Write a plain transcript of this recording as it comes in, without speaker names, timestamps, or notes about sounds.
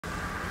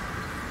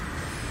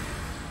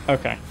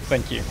Okay,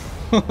 thank you.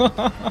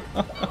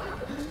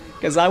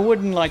 Because I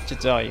wouldn't like to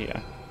die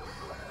here.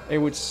 It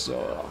would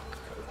suck.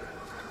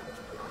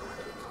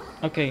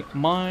 Okay,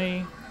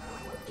 my...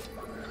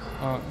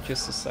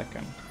 just a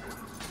second.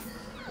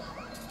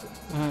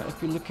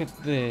 If you look at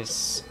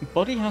this,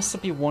 body has to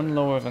be one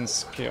lower than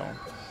skill.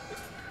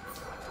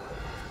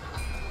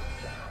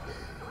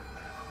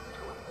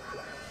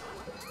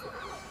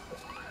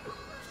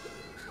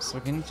 So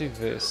we're gonna do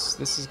this.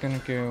 This is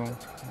gonna go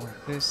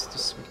like this.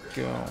 This would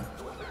go.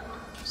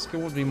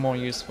 Skill would be more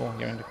useful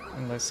here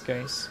in this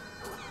case.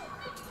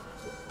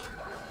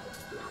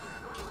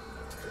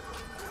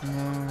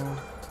 No.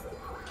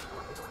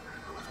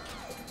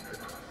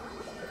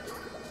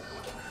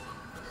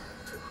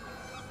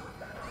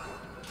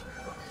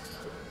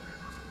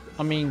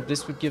 I mean,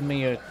 this would give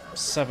me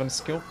 7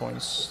 skill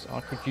points.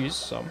 I could use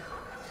some.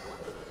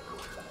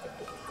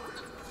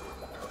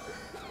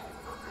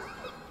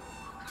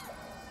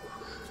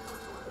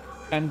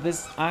 And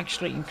this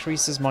actually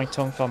increases my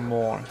Tonfa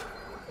more.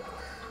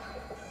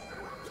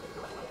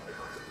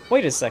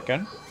 Wait a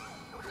second.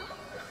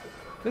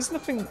 There's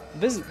nothing...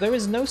 There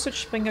is no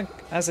such thing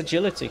as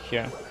agility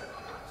here.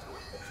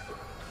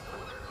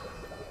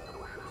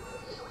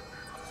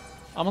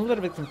 I'm a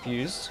little bit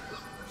confused.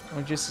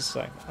 Oh, just a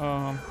sec.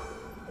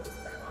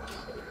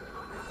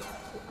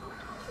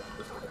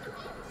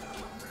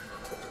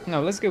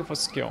 No, let's go for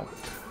skill.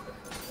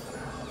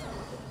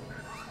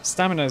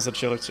 Stamina is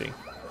agility.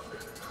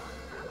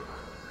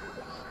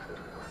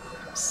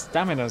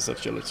 Stamina is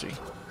agility.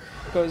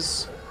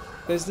 Because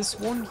there's this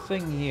one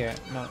thing here.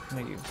 No,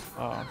 not you.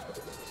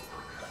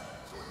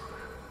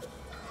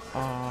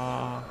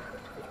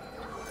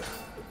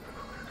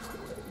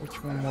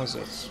 Which one was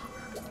it?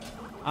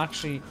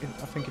 Actually,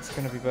 I think it's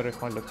gonna be better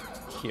if I look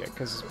here,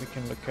 because we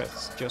can look at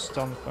just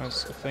on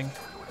first, I think.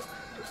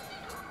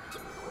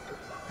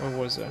 Where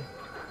was it?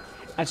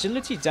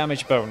 Agility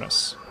damage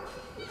bonus.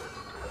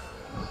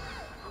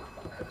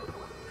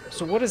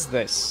 So what is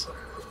this?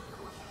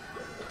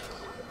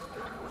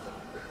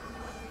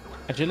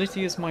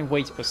 Agility is my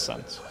weight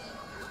percent.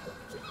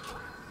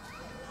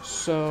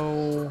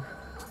 So...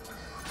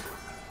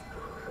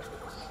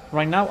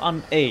 right now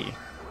I'm A.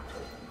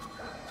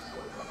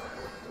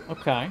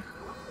 Okay.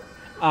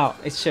 Oh,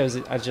 it shows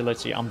it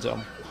agility. I'm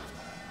dumb.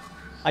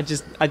 I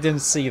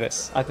didn't see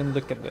this. I didn't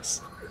look at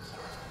this.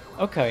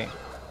 Okay.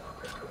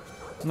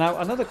 Now,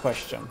 another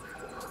question.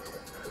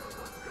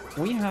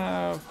 We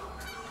have...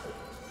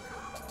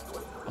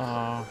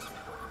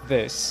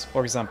 this,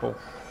 for example.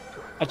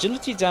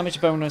 Agility damage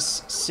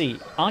bonus C.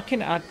 I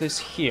can add this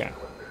here.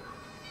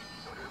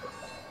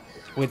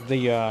 With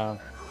the,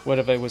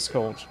 whatever it was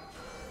called.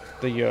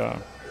 The,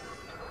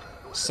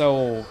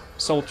 soul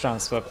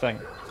transfer thing.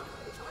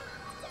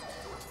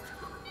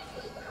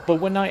 But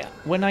when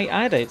I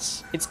add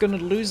it, it's gonna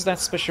lose that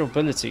special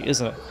ability,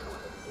 isn't it?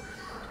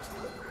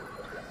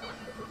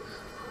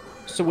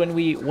 So when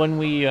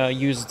we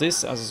use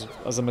this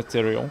as a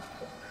material,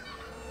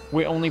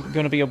 we're only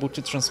gonna be able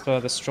to transfer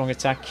the strong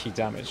attack key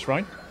damage,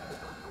 right?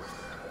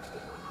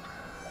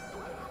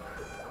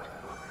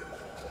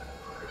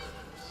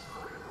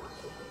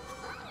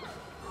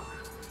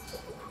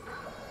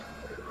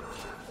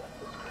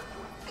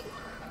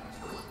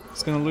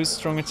 It's gonna lose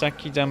strong attack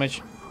key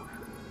damage.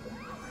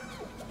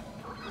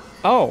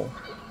 Oh!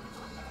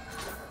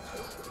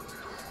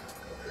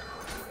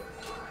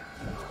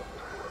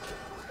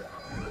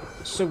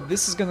 So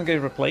this is gonna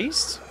get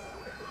replaced?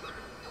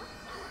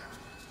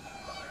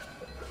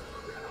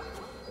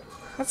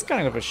 That's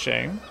kind of a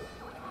shame.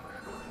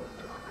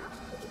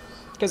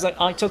 Because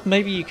I thought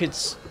maybe you could...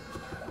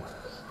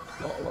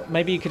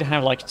 maybe you could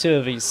have like 2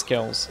 of these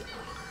skills.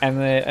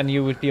 And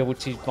you would be able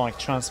to like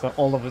transfer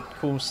all of the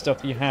cool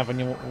stuff you have in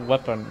your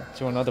weapon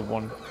to another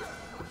one.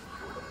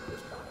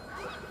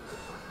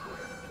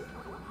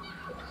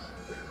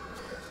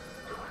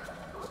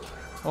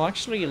 Well,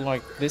 actually,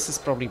 like, this is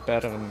probably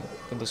better than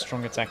the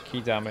strong attack key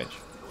damage.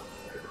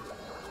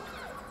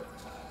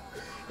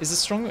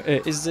 Is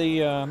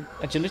the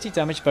agility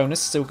damage bonus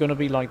still gonna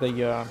be like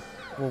the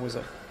what was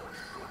it?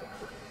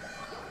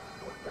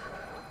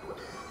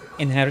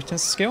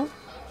 Inheritance skill?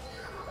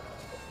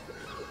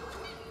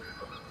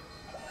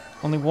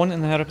 Only one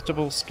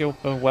inheritable skill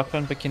per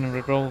weapon, but can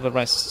reroll the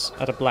rest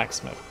at a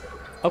blacksmith.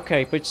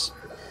 Okay,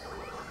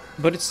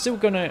 but it's still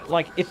gonna,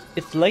 like,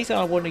 if later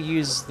I want to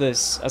use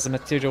this as a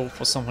material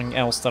for something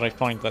else that I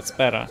find that's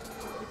better,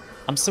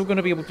 I'm still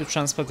gonna be able to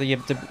transfer the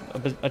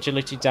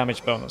agility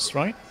damage bonus,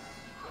 right?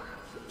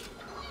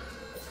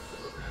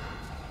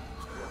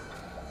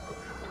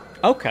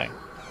 Okay.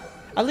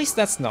 At least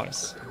that's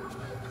nice.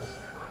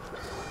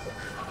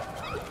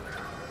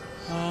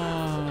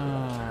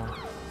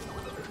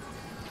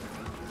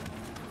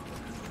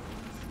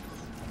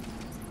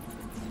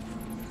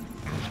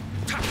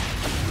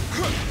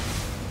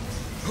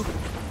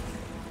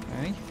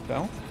 Okay,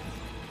 fell.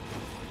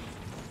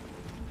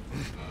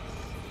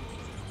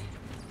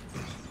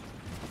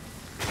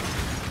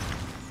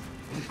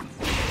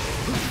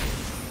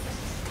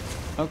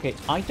 Okay,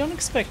 I don't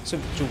expect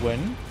to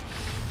win.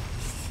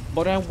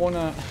 But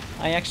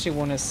I actually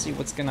wanna see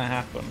what's gonna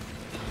happen.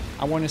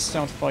 I wanna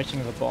start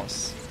fighting the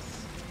boss.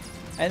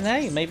 And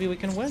hey, maybe we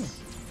can win.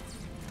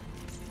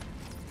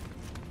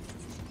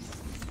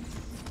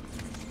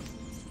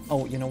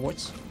 Oh, you know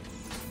what?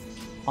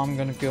 I'm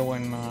gonna go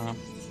and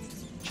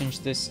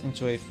change this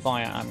into a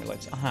fire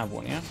amulet. I have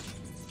one, yeah?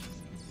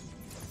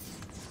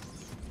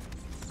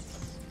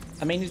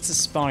 I mean, it's a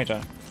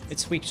spider.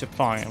 It's weak to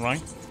fire,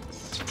 right?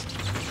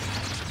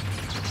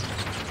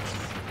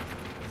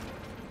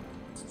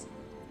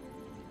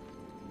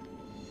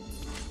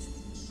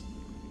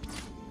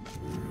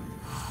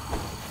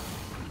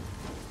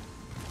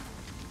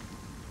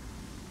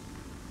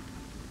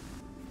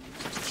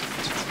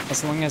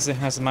 As long as it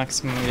has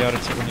maximum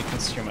reality when you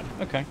consume it.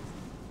 Okay.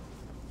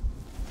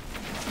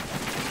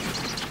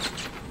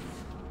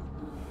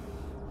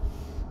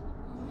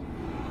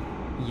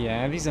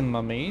 Yeah, these are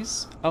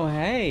mummies. Oh,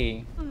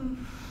 hey!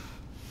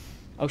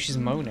 Oh, she's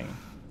moaning.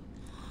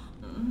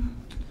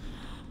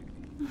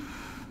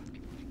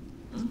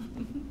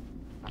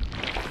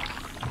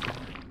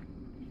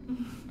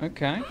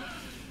 Okay.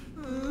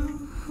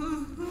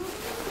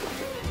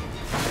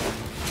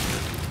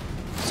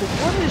 So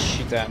what is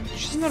she then?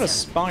 She's not a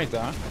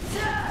spider.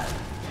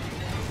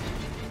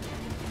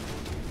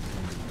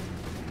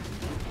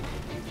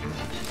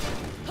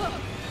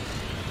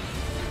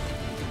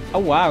 Oh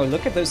wow,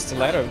 look at those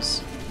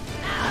stilettos.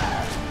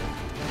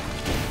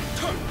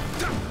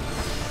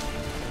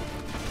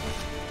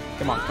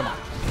 Come on, come on.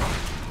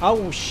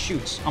 Oh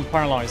shoot, I'm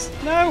paralyzed.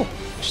 No!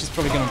 She's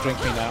probably gonna drink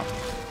me now.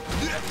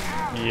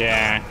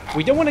 Yeah,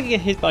 we don't want to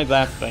get hit by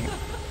that thing.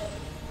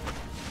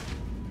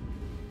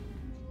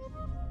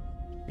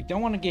 We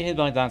don't want to get hit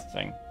by that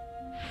thing.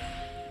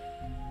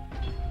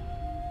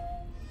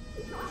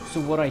 So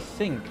what I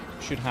think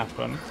should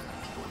happen...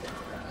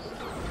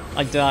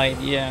 I died,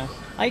 yeah.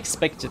 I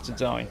expected to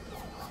die.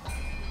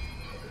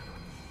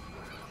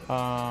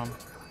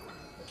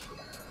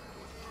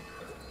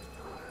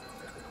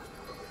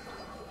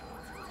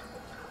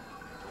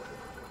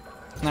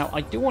 Now,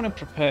 I do want to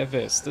prepare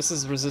this. This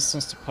is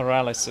resistance to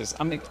paralysis.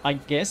 I mean, I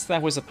guess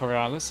that was a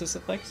paralysis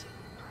effect.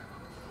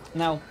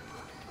 Now,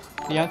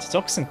 the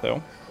antitoxin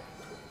pill.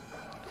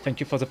 Thank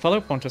you for the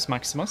follow, Pontus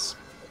Maximus.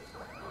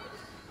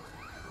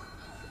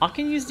 I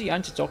can use the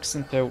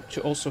antitoxin pill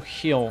to also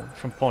heal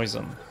from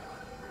poison.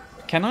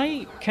 Can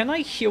I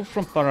heal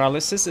from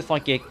paralysis if I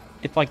get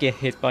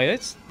hit by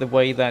it the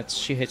way that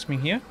she hit me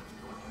here?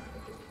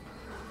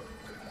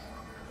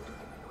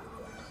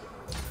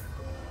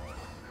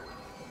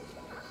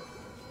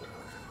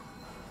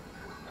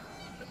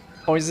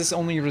 Or is this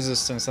only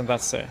resistance and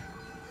that's it?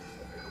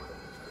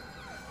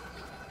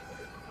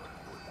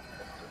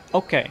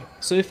 Okay,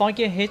 so if I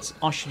get hit,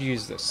 I should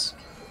use this.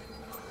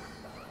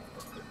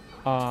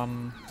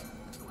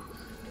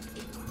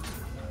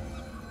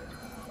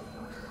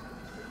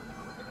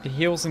 It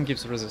heals and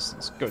gives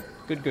resistance. Good,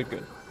 good, good,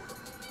 good.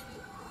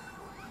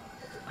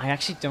 I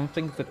actually don't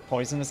think that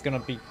poison is gonna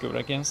be good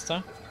against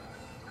her.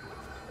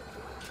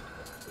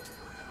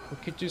 We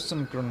could do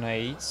some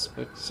grenades,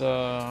 but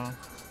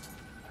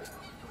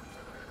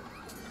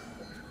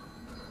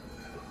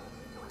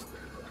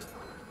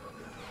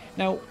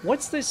now,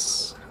 what's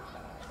this?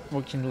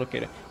 We can look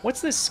at it.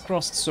 What's this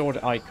crossed sword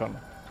icon?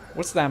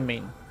 What's that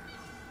mean?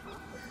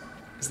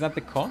 Is that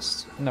the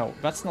cost? No,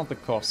 that's not the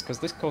cost, because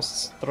this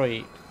costs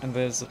 3 and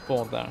there's a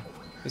 4 there.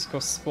 This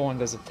costs 4 and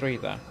there's a 3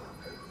 there.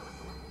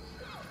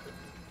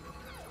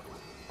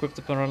 Equip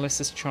the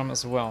paralysis charm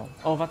as well.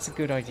 Oh, that's a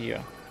good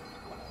idea.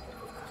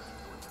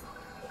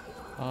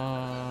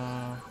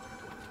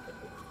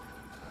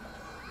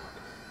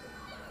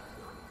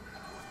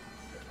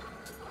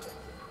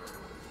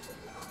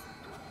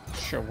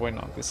 Sure, why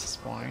not? This is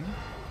fine.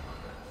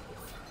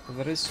 But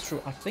that is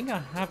true. I think I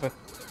have a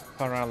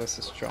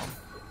paralysis charm.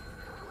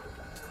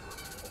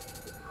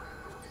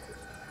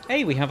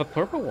 Hey, we have a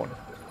purple one.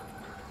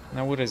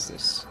 Now what is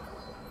this?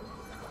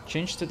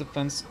 Change to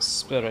defense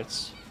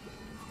spirit.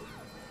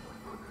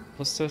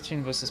 Plus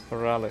 13 versus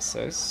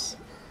paralysis.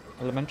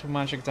 Elemental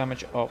magic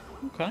damage up.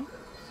 Okay.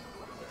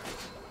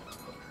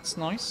 It's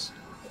nice.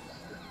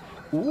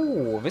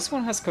 Ooh, this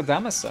one has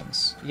Kodama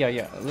sense.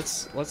 Yeah,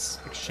 let's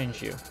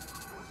exchange you.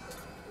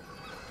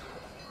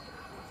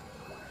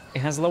 It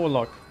has lower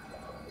luck.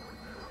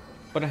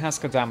 But it has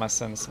Kodama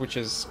sense, which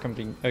is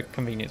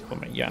convenient for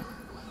me, yeah.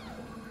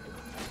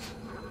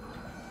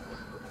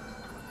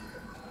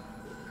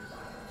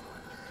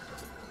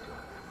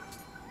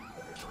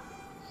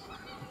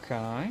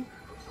 Okay.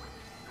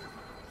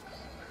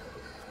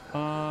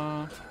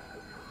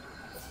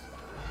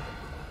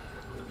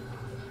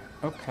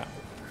 Okay.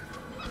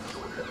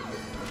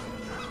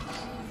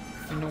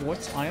 You know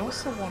what? I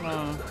also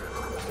wanna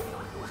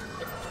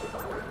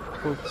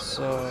put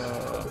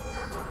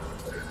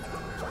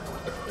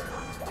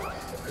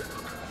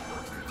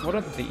what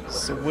are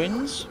these? The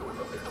winds?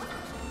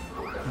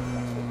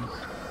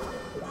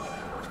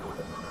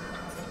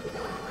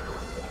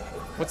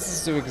 What's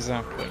this do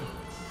exactly?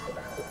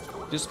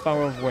 Just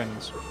power of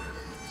wind.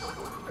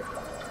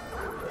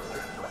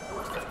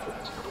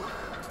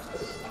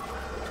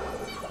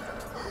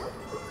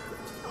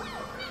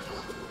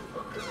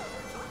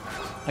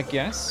 I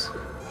guess.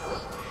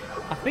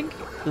 I think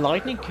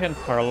lightning can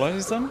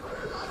paralyze them.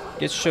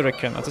 Get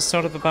shuriken at the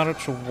start of the battle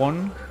to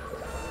 1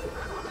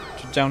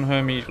 to down her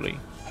immediately.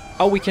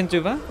 Oh, we can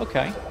do that?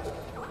 Okay.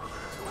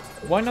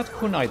 Why not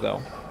kunai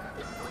though?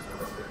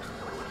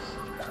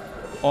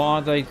 Or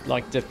are they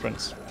like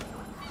different?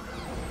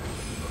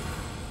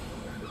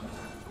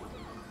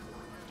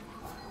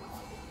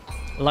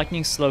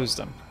 Lightning slows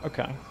them.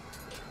 Okay.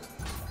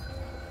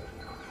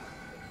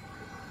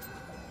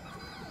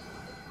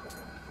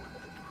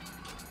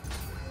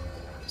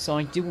 So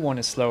I do want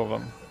to slow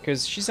them,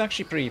 because she's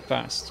actually pretty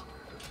fast.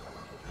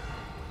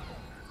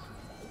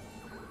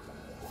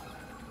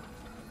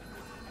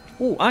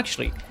 Oh,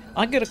 actually,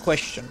 I got a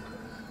question.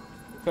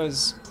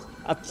 Because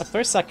at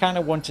first I kind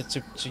of wanted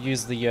to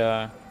use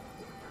the,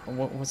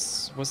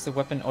 what's the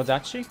weapon?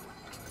 Odachi?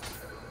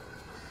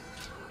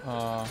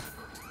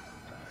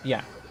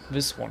 Yeah,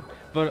 this one.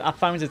 But I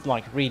found it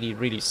like really,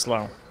 really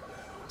slow.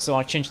 So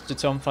I changed to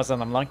tonfas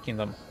and I'm liking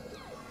them.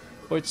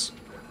 But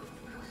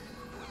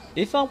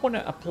if I want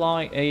to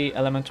apply a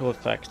elemental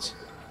effect,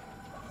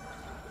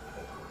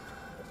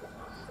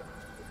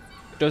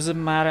 does it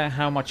matter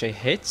how much I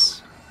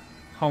hit?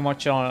 How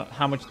much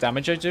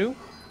damage I do?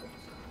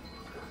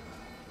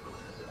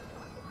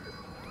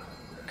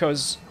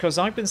 Because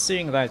I've been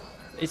seeing that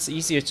it's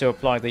easier to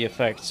apply the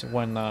effect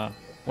when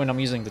I'm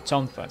using the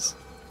tonfas.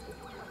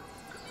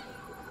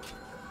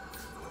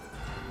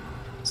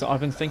 So I've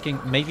been thinking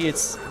maybe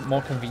it's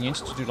more convenient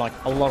to do like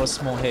a lot of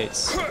small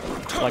hits,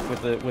 like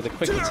with a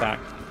quick attack,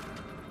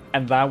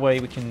 and that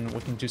way we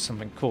can do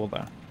something cool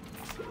there.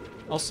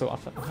 Also, I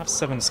have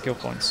 7 skill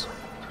points.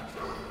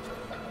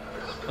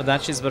 But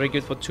that is very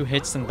good for 2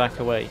 hits and back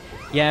away.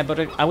 Yeah, but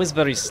I was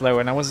very slow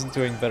and I wasn't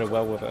doing very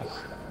well with it.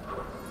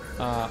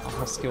 I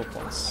have skill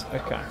points.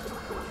 Okay,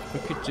 we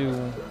could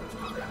do.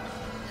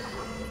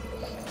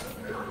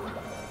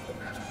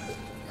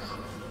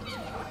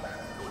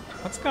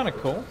 That's kind of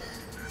cool.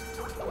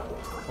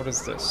 What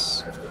is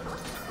this?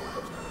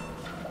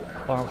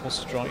 Powerful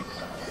strike.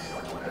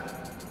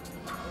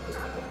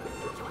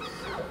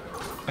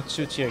 A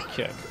 2-tier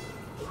kick.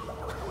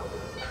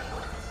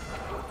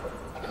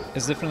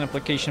 Is different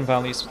application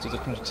values to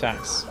different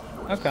attacks.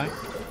 Okay.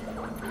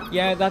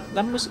 Yeah,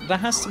 that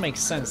has to make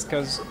sense,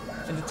 because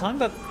in the time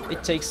that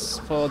it takes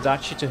for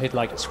Dachi to hit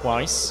like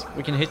twice,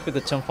 we can hit with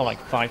the tonfa like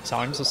 5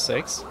 times or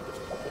 6.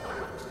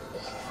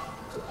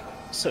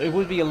 So it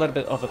would be a little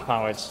bit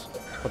overpowered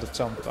for the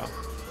tonfa.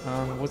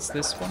 What's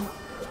this one?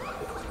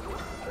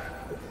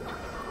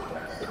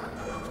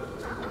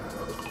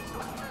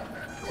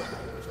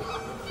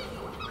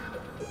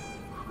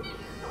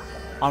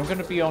 I'm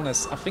gonna be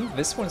honest, I think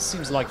this one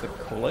seems like the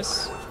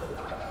coolest.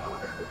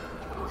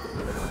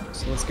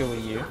 So let's go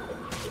with you.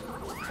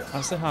 I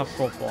still have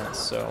 4 points,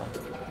 so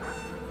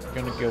I'm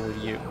gonna go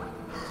with you.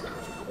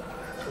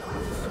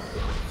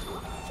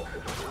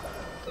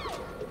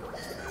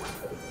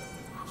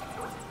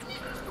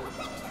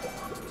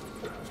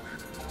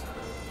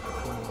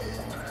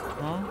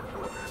 Huh?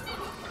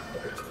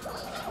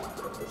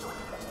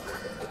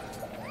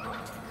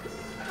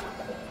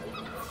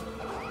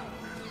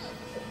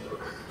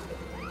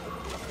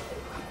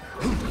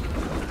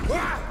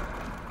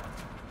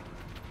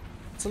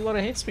 It's a lot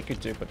of hits we could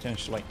do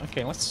potentially.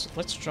 Okay, let's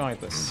try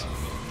this.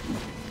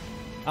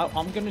 Oh,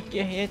 I'm gonna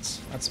get hit.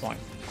 That's fine.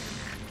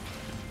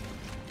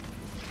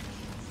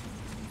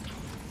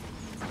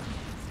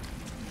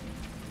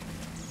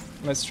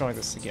 Let's try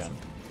this again.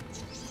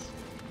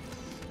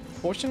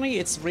 Fortunately,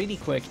 it's really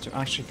quick to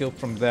actually go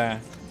from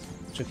there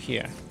to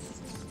here.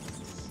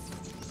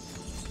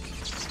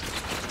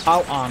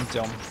 Oh, I'm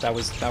dumb. That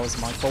was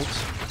my fault.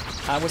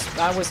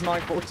 That was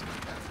my fault.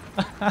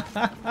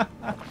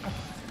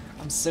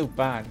 I'm so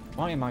bad.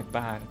 Why am I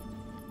bad?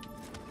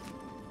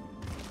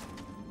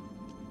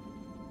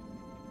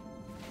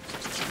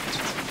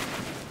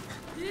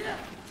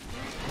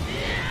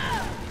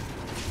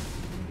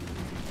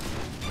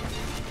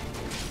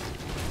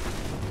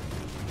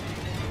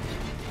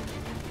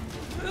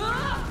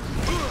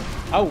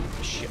 Oh,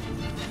 shit.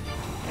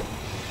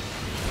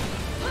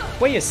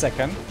 Wait a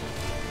second.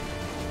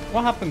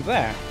 What happened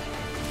there?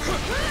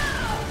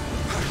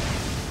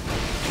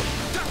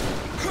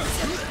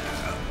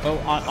 Well,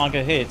 I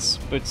got hit,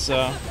 but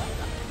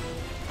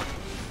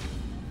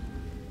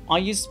I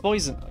used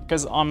poison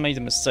because I made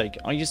a mistake.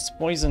 I used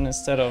poison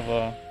instead of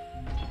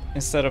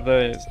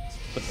the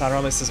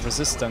paralysis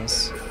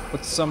resistance,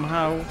 but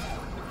somehow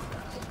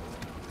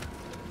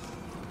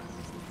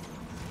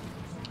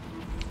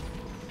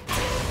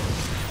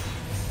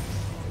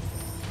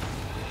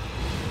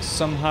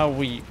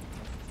we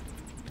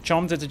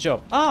charm did the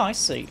job. Ah, I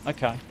see.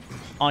 Okay,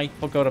 I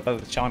forgot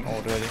about the charm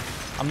already.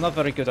 I'm not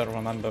very good at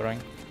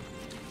remembering.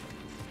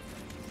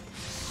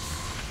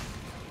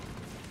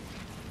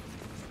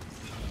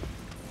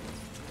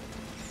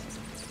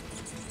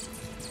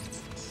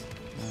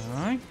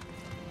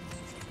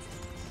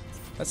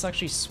 Let's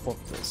actually swap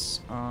this.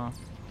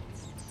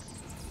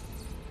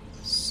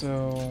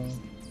 So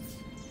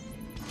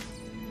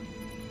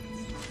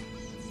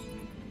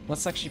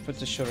let's actually put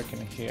the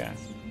shuriken here.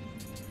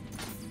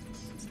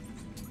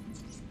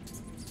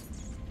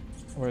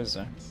 Where is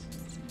it?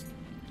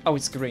 Oh,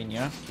 it's green,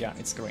 yeah? Yeah,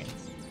 it's green.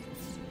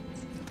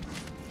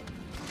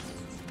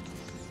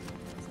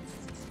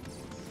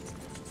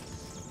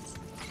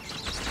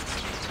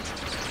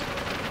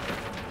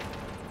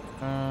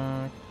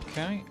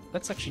 Okay,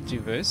 let's actually do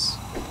this.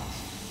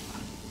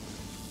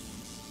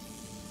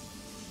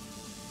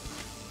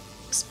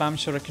 Spam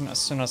shuriken as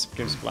soon as it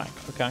goes black.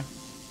 Okay.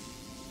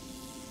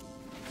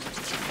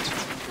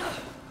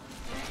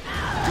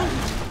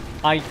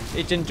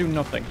 It didn't do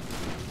nothing.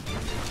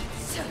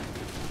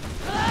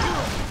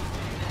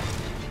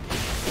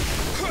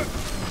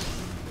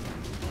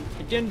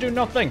 It didn't do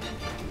nothing.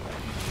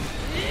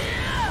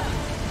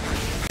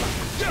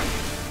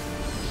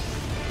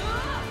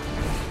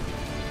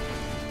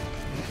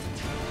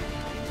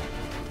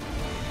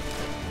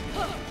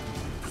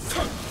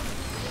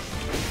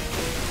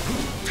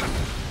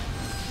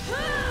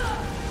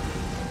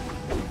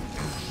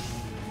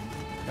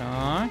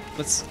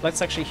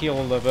 Let's actually heal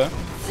all over.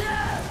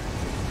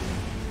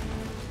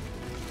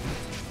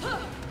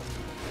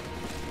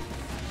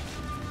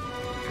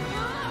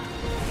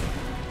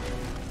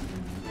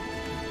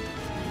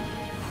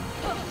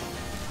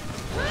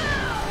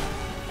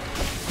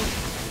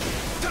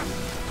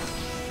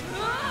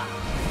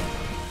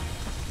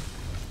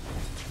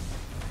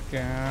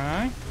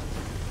 Okay.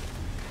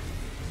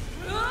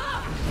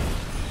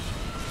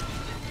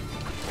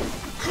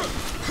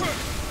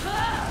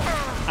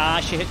 Ah,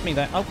 she hit me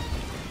there. Oh,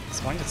 it's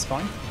fine, it's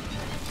fine.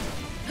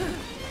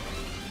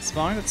 It's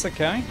fine, it's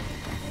okay.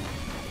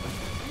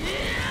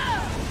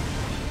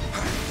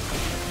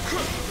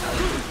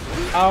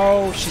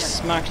 Oh, she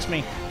smacked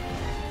me.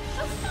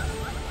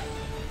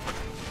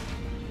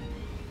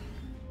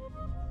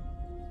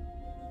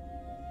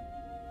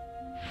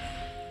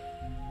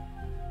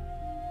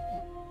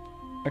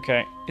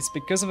 Okay, it's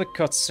because of a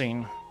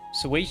cutscene.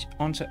 So wait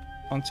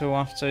until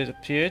after it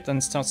appeared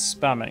and start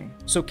spamming.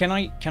 So can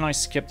I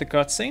skip the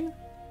cutscene?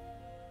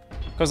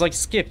 Because I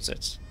skipped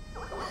it.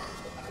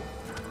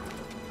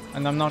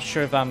 And I'm not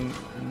sure if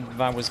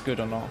that was good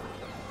or not.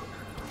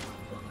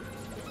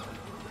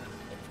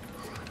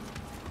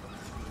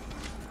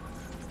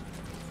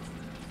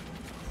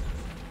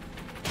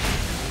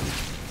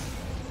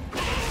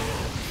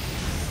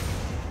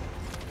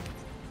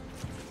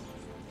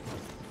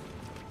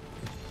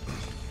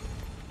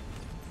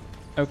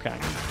 Okay.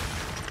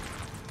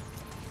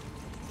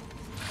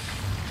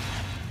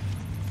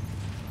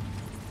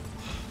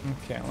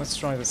 Okay, let's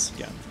try this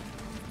again.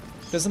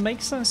 Does it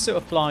make sense to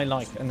apply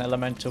like an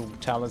elemental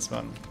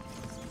talisman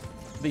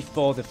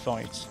before the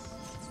fight?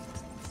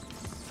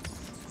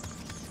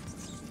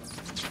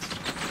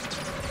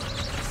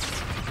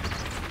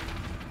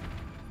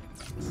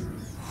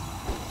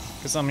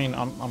 Because I mean,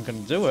 I'm gonna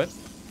do it.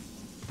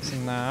 So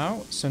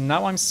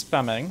now I'm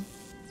spamming.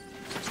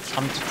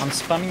 I'm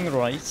spamming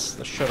right,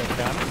 the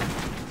shuriken.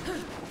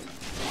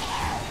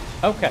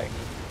 Okay.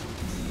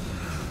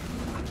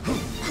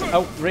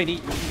 Oh, really?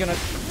 You're gonna...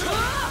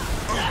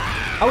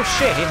 Oh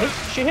shit!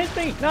 She hit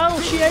me! No,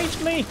 she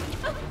ate me!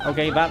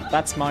 Okay,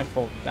 that's my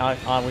fault. I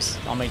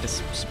made a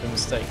stupid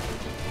mistake.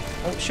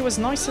 Oh, she was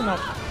nice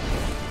enough.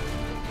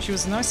 She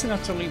was nice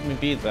enough to leave me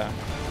be there.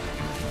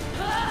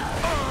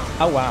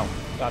 Oh wow,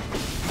 that.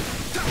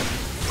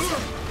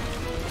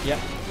 Yeah,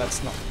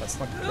 that's not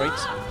great.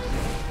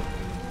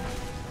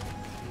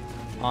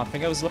 Oh, I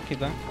think I was lucky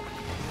there.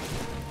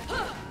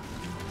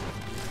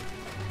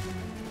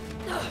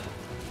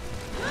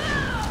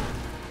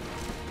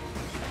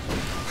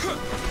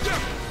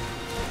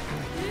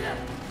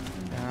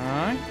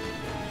 Alright.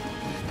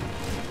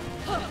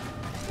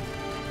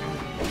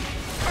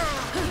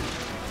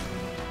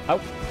 Oh.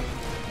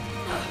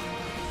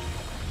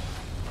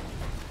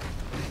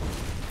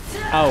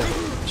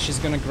 Oh, she's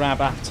gonna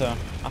grab after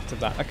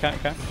that. Okay,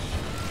 okay.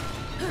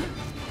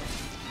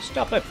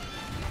 Stop it.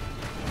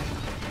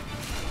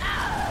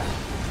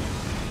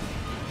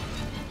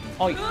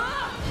 Oi.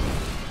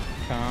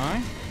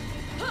 Okay.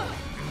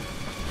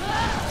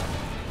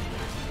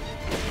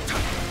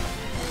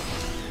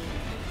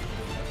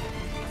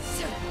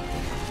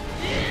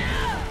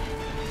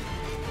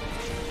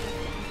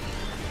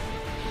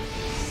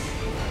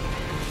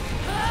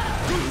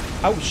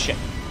 Oh shit.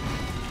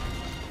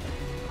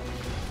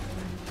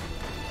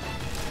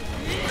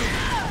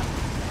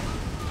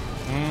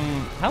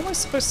 How am I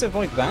supposed to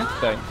avoid that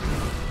thing?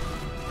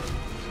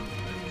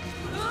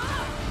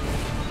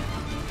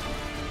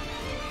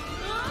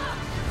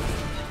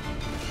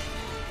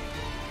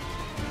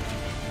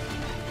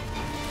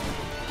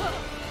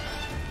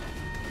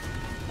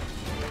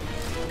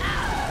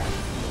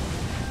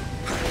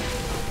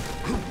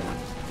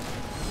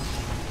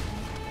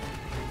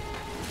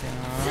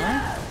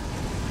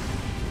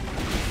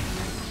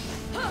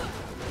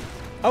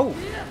 Oh,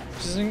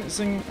 she's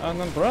using an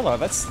umbrella.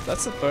 That's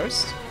the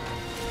first.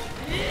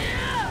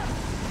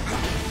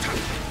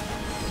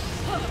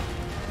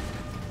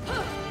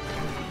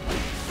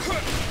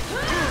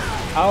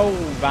 Oh,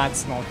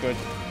 that's not good.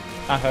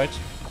 That hurt.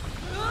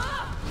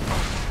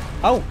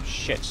 Oh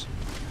shit.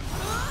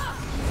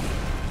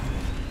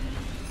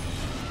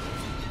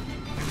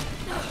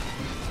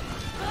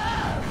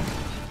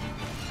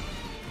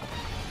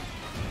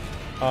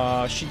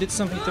 She did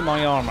something to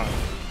my armor.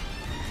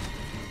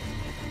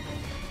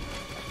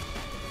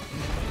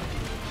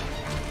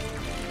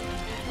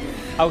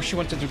 Oh, she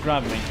wanted to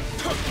grab me.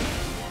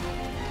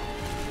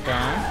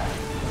 Okay.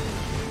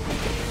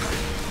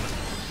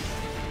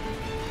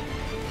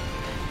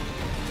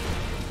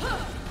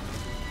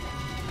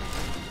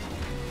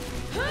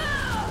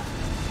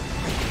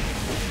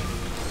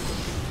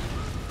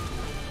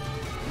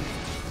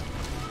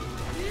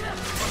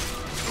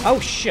 Oh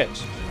shit!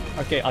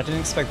 Okay, I didn't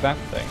expect that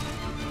thing.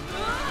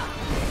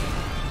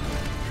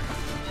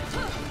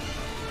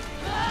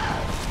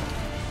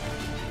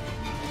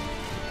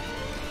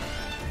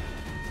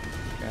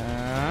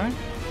 Okay.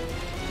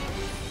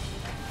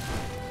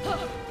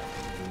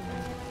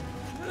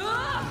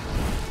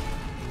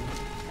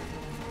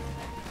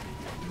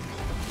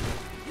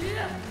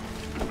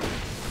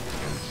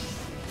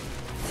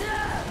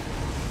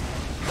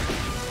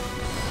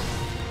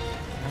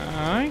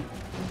 Okay.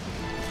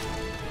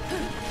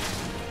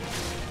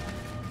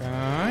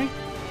 Okay.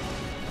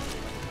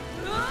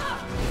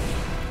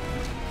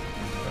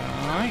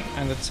 Okay.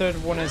 And the third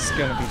one is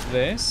gonna be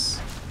this.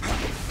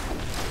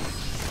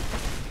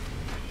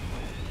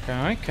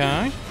 Okay,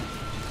 okay.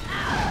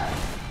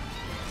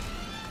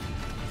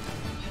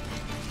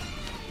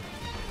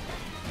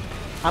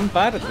 I'm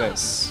bad at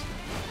this.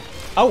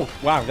 Oh,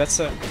 wow, that's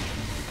a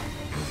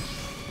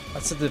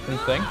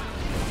different thing.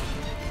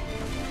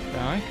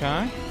 Okay,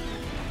 okay.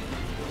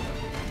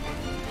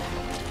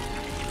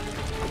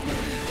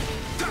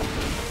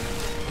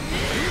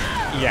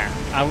 Yeah,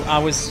 I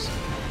was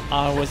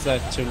there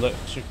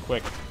too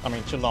quick. I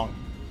mean, too long.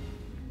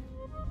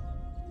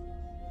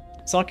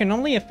 So I can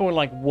only afford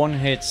like one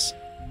hit,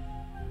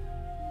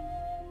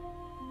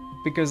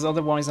 because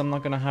otherwise I'm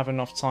not gonna have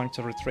enough time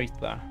to retreat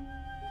there.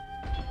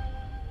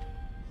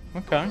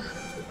 Okay.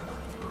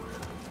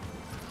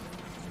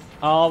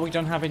 Oh, we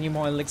don't have any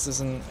more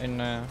elixirs in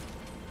the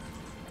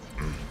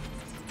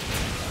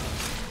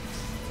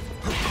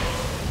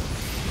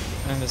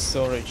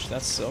storage.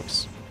 That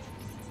sucks.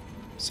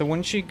 So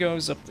when she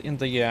goes up in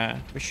the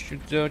air, we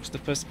should dodge the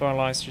first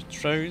paralyzer she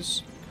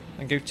throws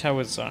and go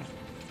towards her.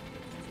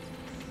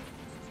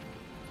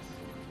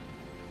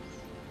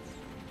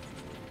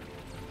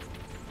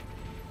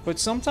 But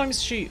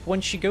sometimes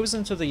when she goes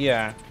into the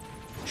air,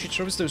 she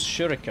throws those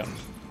shuriken.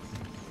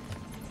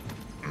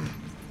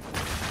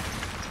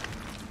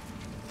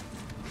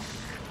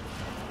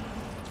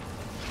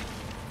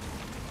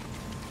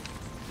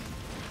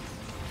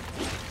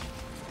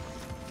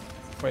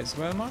 Where's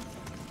Wilma?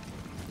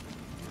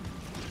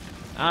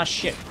 Ah,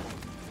 shit.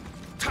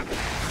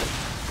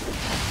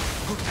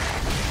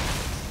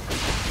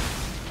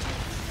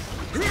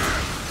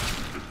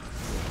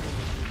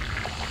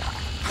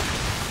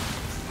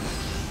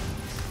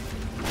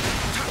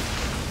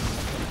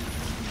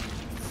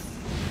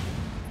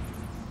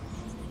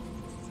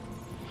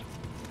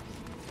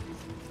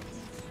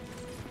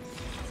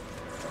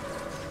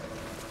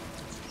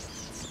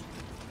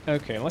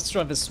 Okay, let's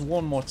try this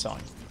one more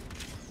time.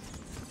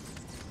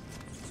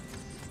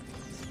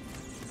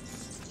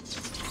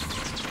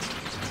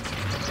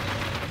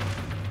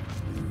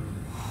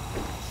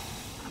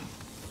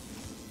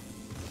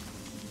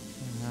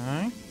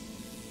 Alright.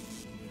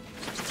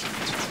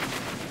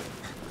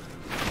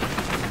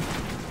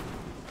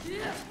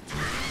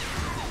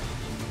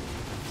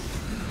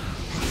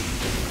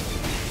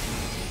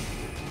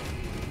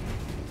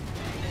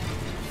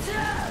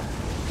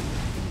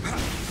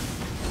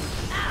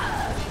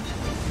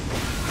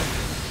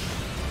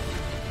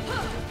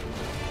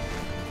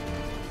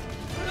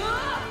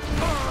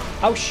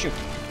 Oh shoot!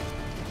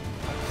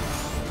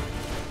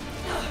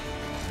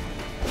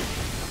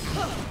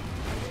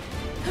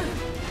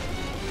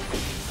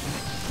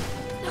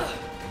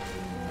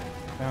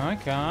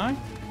 Okay.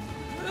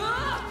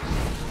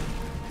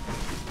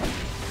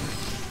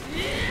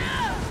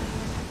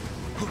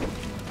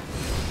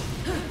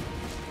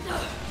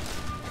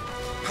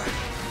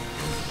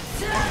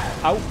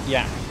 Oh,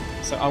 yeah.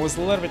 So I was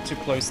a little bit too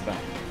close there.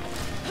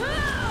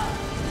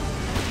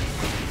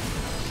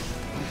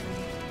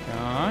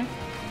 Okay.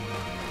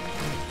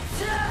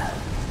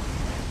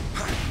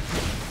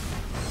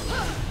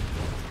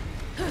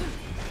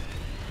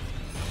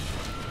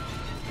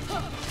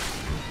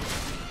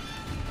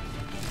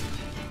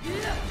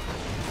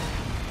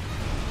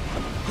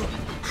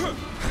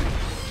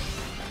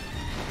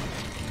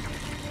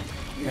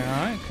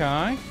 Okay,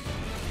 okay.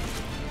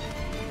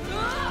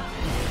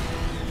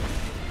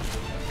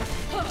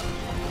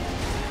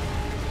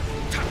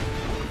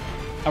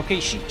 Okay,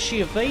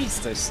 she evades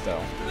this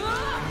though.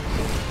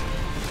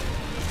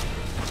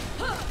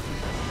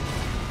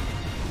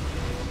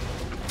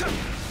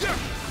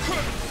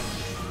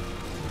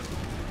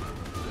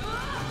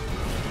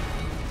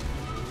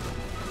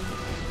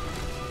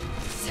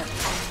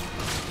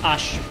 Ah,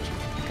 shoot.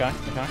 Okay,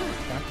 okay,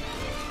 okay.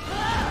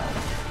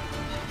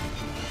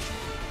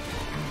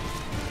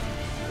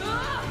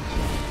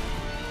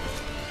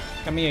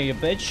 Come here, you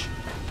bitch.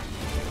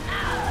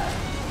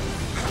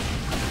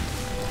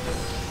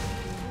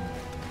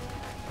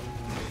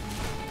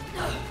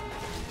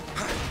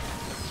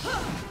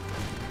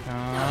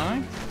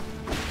 Okay.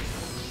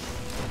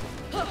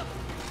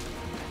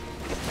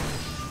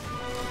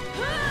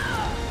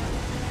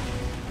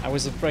 I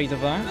was afraid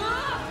of that.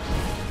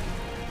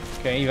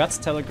 Okay, that's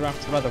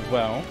telegraphed rather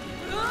well.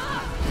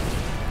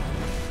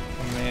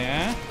 Come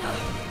here.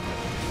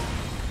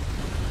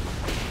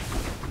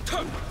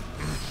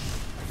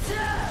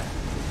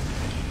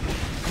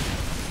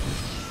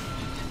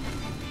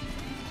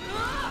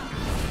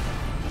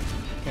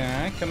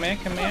 Okay, come here,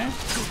 come here.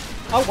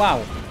 Oh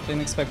wow,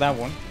 didn't expect that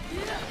one.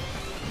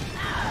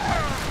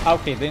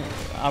 Okay, then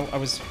I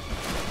was...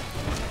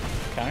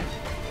 Okay.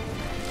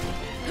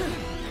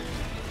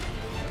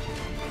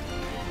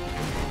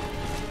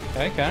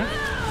 Okay, okay.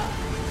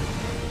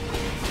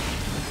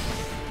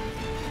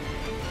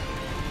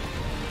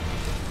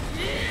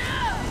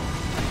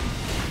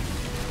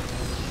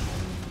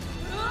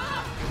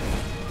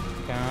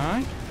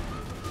 Okay.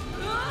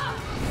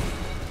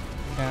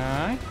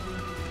 Okay.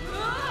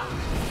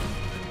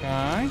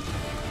 Okay.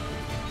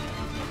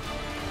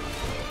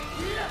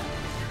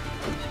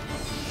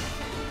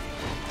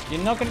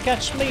 You're not gonna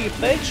catch me, you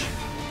bitch!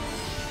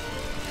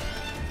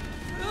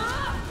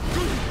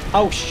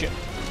 Oh shit!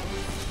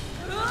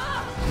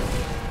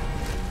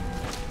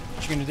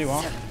 What you gonna do,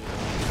 huh?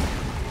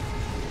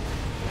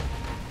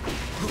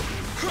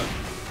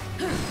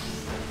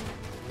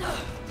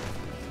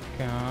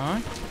 Okay.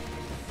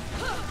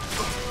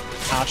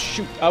 Ah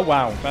shoot! Oh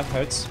wow, that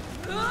hurts.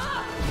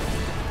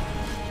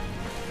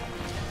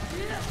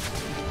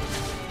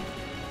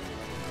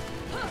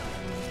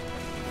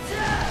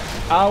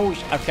 Oh,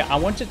 okay. I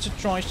wanted to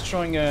try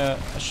throwing a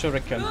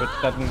shuriken, but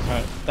that didn't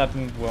hurt. That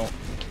didn't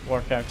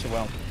work out too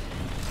well.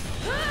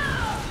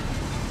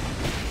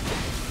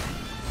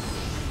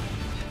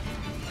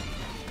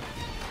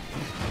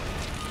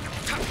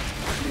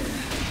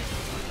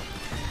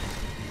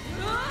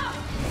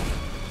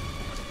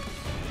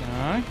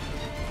 Okay.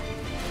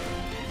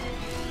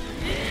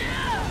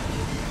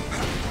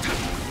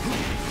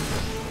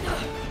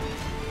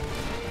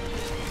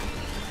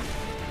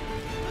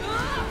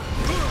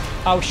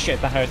 Oh shit,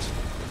 that hurt.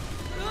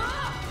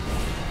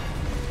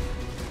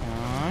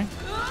 Okay.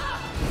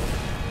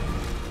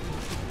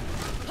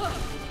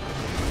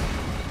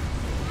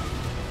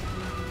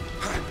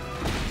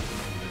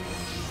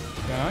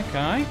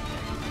 Okay.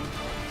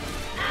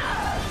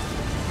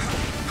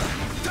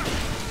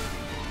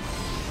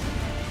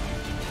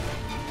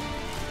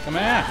 Come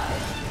here.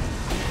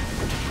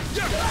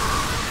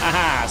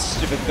 Aha,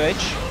 stupid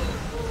bitch.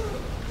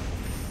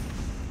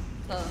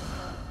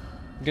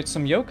 Get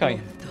some yokai.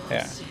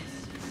 Yeah.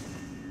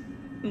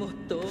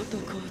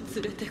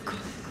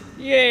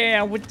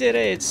 Yeah, we did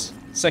it!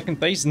 Second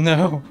base?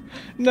 No.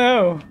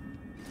 No!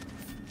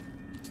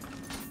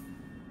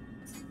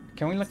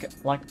 Can we look at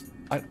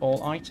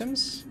all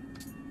items?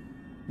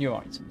 New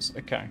items,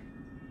 okay.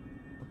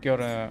 We got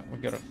a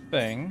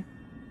thing.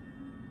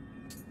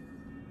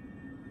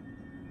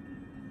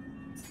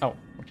 Oh,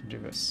 we can do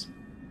this.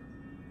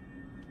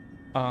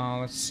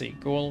 Let's see.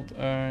 Gold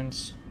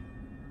earned.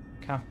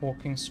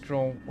 Catwalking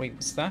scroll. Wait,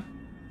 what's that?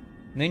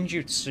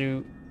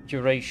 Ninjutsu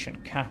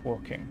duration.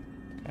 Catwalking.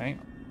 Okay.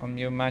 On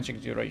your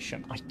magic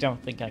duration. I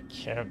don't think I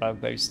care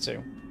about those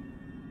two.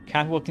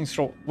 Catwalking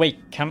scroll. Wait,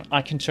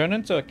 I can turn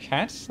into a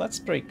cat? That's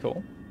pretty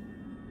cool.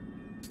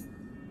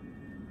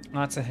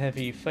 That's a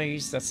heavy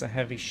face. That's a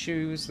heavy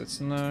shoes.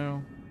 That's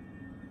no.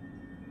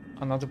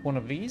 Another one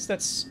of these.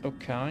 That's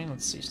okay.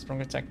 Let's see.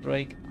 Strong attack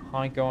break.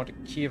 High guard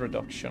key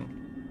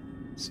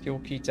reduction. Skill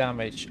key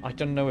damage. I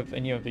don't know if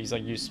any of these are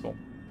useful.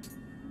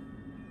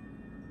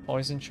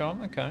 Poison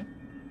charm. Okay.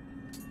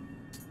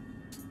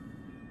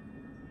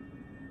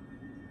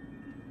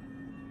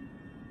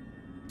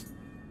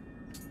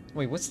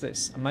 Wait, what's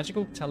this? A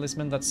magical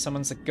talisman that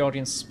summons a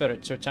guardian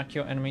spirit to attack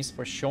your enemies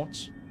for a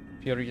short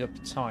period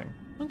of time.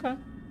 Okay.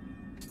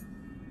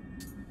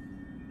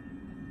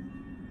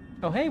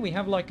 Oh, hey, we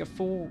have like a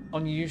full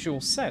unusual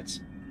set.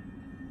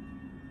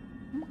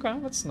 Okay,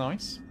 that's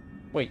nice.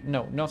 Wait,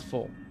 no, not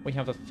full. We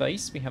have the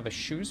face, we have the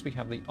shoes, we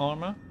have the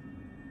armor,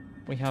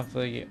 we have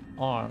the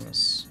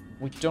arms.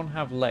 We don't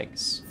have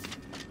legs.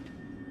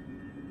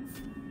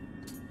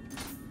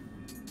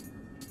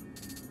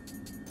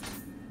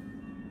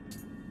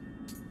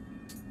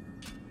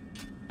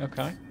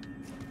 Okay.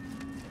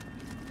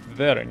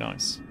 Very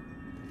nice.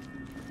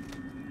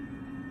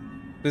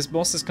 This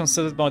boss is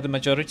considered by the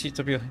majority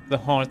to be the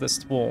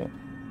hardest wall.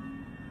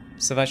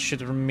 So that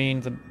should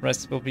mean the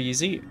rest will be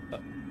easy.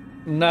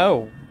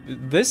 No.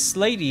 This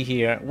lady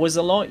here was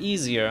a lot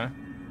easier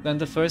than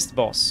the first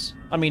boss.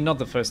 I mean, not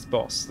the first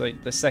boss,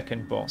 the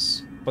second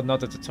boss. But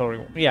not the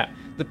tutorial. Yeah,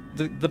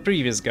 the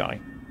previous guy.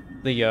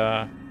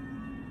 The,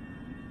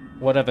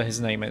 whatever his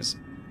name is.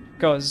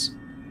 Because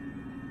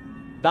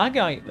that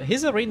guy,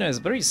 his arena is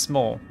very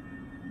small.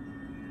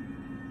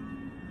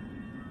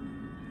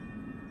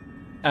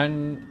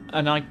 And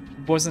I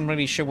wasn't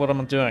really sure what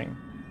I'm doing.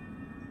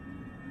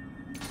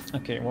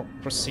 Okay, well,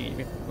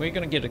 proceed. We're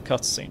gonna get a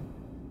cutscene.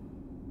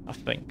 I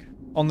think.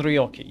 On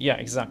Ryoki, yeah,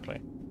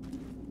 exactly.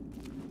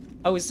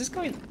 Oh, is this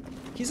guy...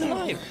 He's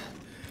alive!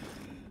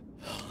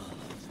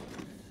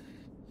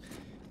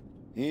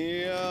 い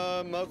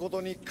や、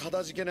誠にか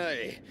たじけな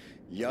い。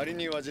やり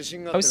には自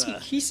信があ Oh, ってな。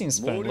he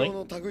seems 毛量 friendly.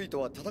 の類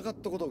とは戦っ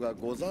たことが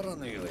ござら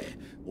ぬゆえ、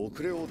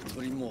遅れを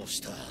取り申し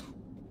た。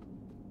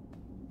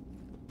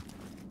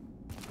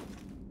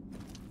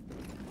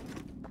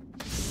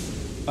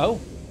Oh.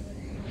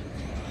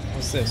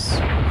 What's this?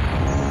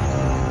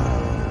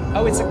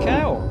 Oh, it's a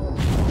cow.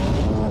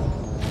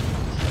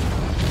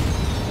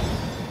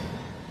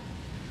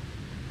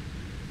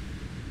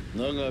 "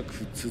長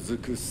く続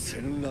く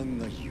戦乱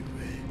がゆえ、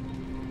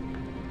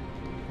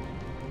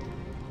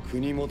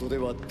国元で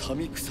は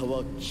民草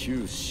は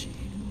窮し、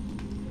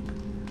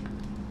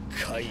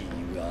怪異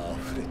が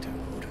溢れてお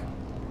る。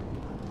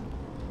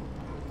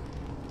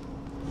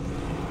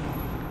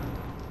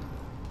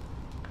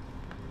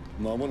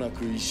間もな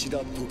く石田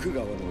徳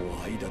川の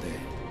間で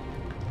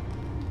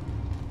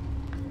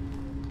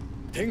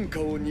天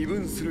下を二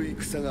分する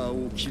戦が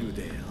起きる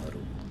であろ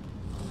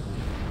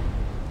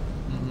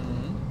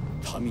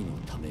う。民の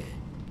ため、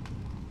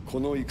こ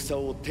の戦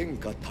を天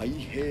下太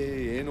平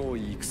への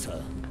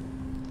戦、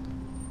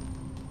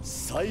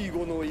最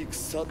後の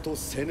戦と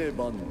せね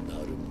ばなる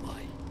ま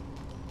い。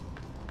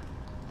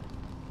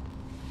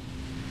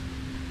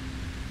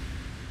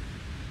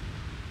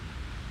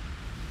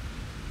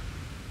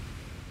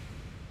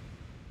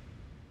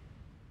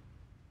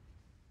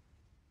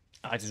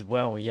I did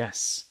well,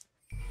 yes.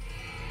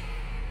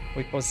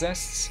 We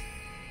possessed...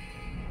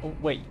 Oh,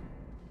 wait.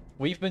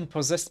 We've been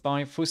possessed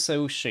by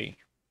Fusaushi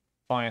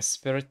by a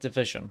spirit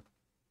division.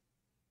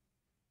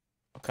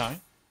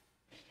 Okay.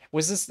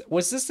 Was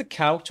this the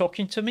cow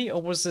talking to me,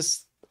 or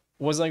was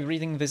I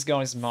reading this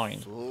guy's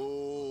mind?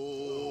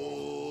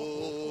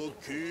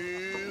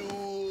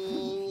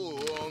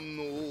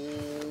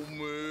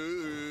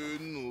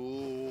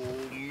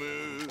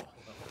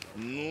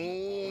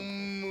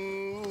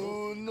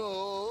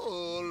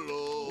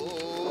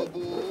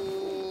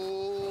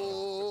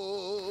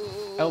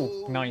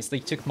 Oh, nice. They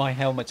took my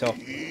helmet off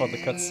for the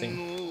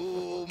cutscene.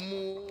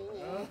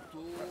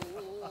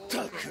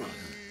 たく、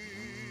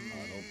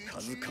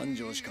数勘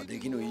定しかで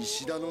きぬ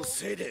石田の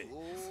せいで、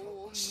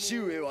父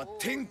上は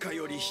天下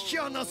より引き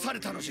離され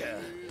たのじゃ。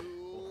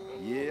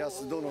家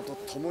康殿と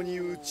共に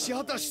打ち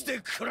果たして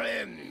く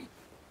れ。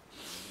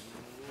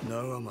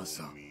長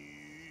政、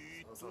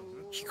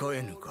控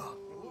えぬか。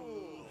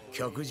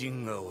客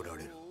人がおら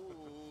れる。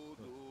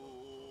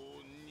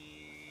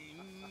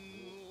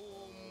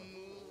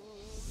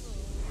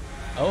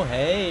Oh,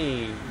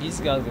 hey, he's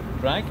got a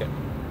dragon.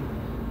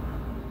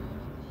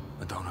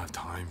 I don't have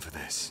time for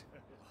this.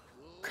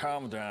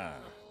 Calm down.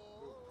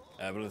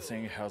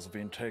 Everything has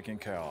been taken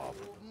care of.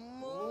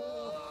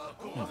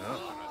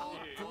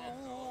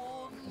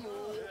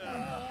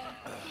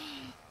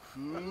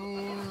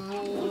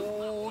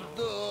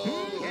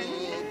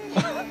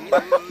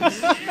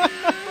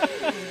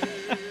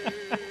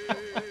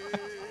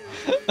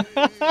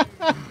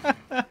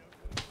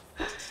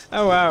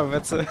 Oh wow,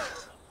 that's a...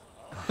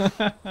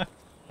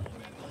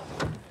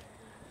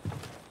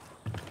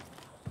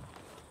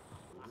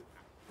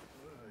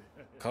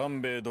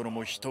 官兵衛殿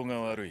も人が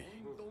悪い。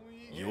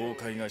妖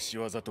怪が仕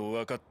業と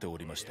分かってお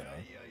りましたな。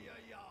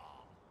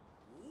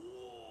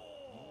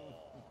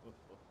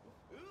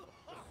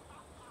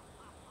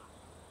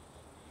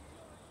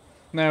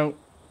Now,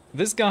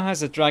 this guy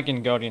has a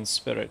dragon guardian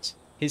spirit.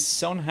 His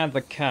son had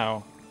the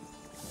cow.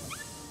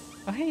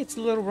 Oh hey, it's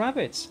a little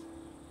rabbit.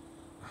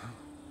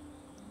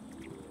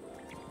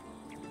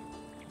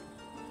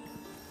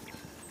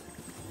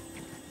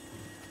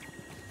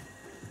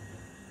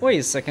 Wait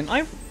a second,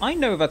 I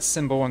know that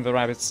symbol on the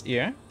rabbit's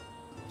ear.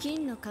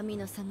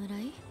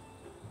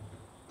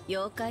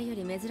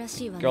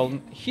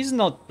 Golden. He's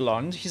not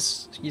blonde.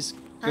 He's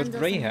got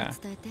gray hair.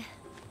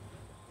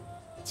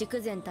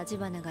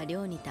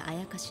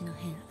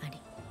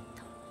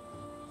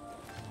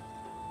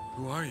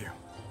 Who are you?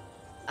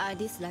 I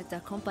dislike the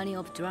company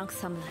of drunk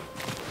samurai.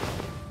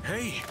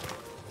 Hey!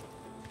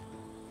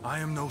 I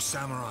am no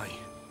samurai.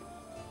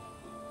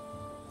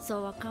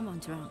 So a common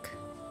drunk.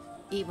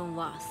 Even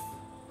worse.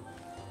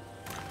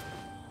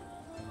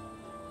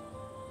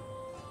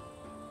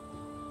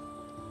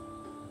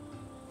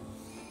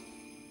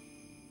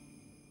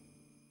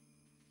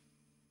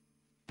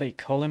 They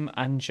call him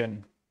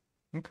Anjin.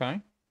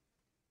 Okay.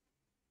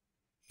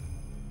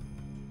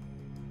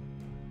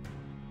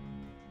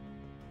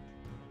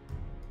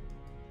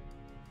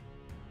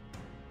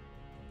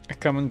 A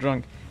common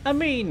drunk. I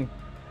mean,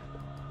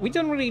 we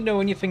don't really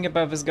know anything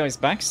about this guy's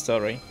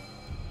backstory.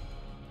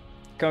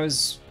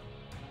 Because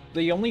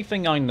the only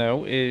thing I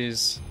know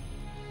is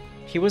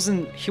I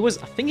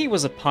think he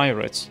was a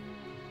pirate.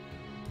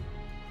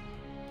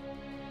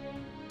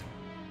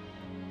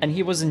 And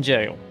he was in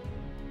jail.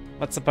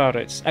 That's about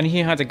it. And he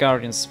had a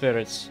guardian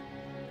spirit.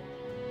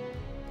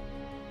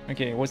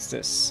 Okay, what's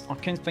this? I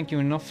can't thank you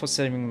enough for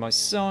saving my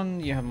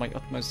son. You have my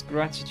utmost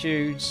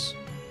gratitude.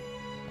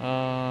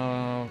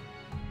 Oh,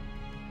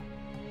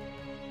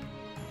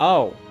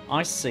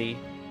 I see.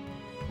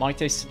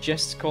 Might I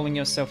suggest calling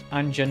yourself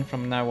Anjin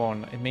from now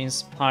on? It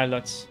means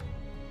pilot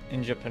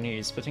in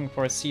Japanese, fitting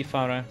for a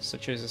seafarer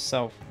such as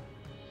yourself.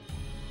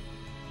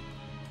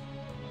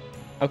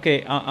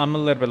 Okay, I'm a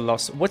little bit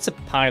lost. What's a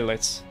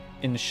pilot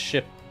in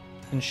ship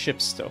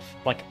stuff?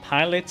 Like a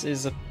pilot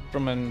is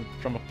from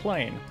a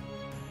plane.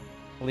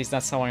 At least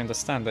that's how I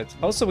understand it.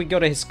 Also, we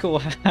got his cool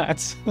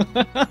hat.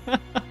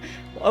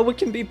 Oh, we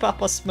can be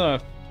Papa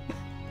Smurf.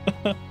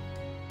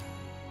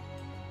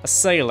 A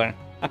sailor.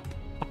 A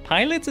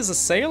pilot is a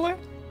sailor?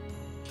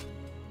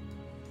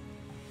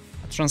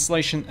 A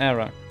translation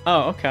error.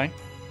 Oh, okay.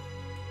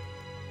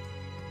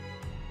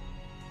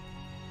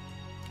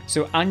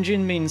 So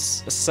Anjin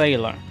means a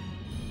sailor.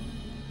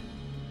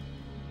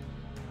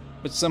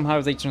 But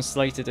somehow they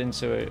translate it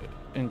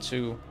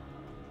into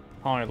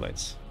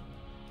pilot.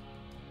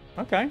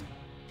 Okay.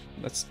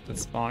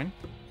 That's fine.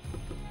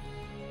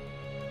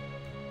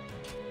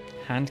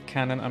 Hand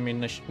cannon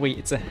ammunition. Wait,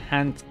 it's a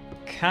hand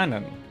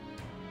cannon.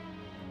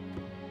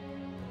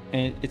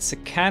 And it's a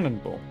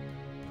cannonball.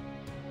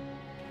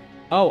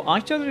 Oh, I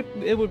thought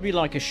it would be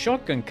like a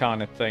shotgun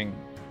kind of thing.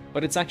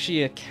 But it's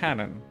actually a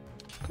cannon.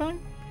 Okay,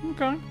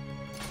 okay.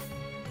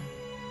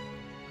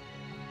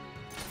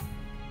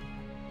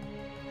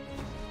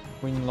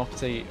 We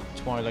unlocked a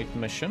Twilight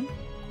mission.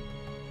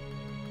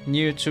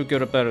 Nioh 2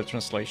 got a better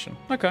translation.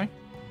 Okay.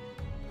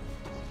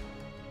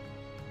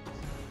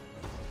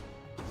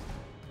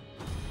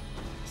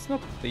 It's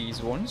not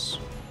these ones.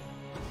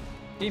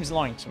 Game's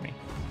lying to me.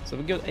 So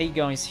we got 8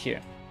 guys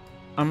here.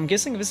 I'm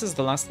guessing this is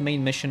the last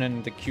main mission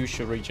in the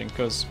Kyushu region,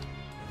 because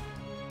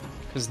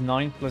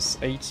 9 plus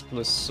 8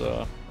 plus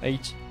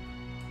 8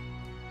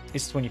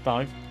 is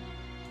 25.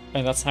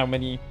 And that's how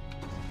many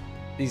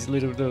these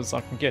little doors I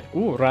can get.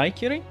 Ooh,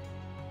 Raikiri?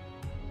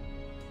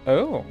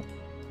 Oh.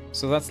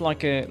 So that's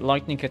like a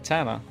lightning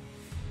katana.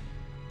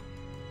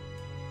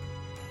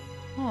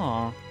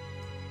 Huh.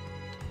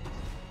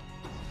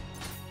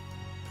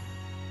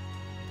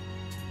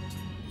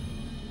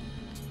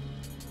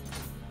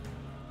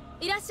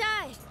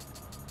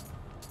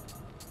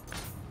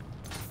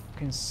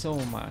 Fucking so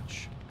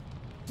much.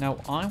 Now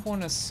I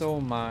wanna so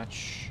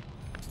much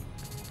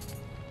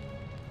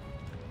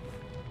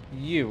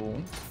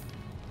you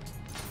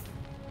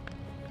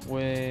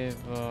with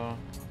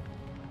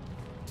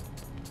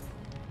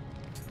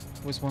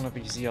one of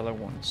these yellow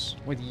ones.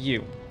 With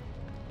you.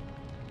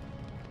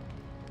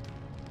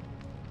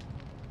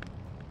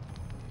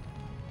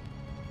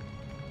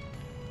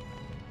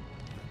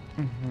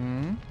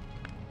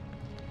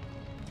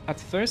 At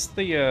first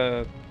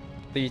the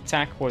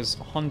attack was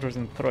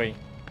 103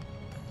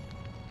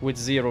 with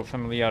 0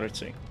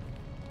 familiarity.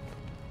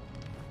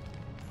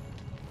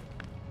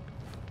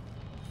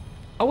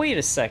 Oh, wait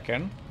a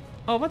second.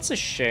 Oh, that's a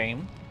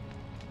shame.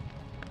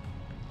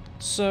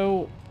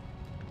 So,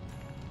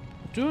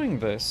 doing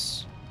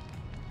this,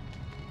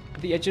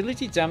 the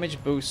agility damage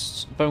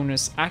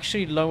bonus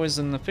actually lowers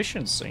in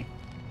efficiency.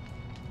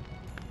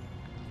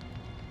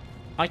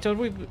 I thought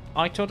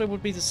it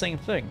would be the same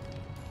thing.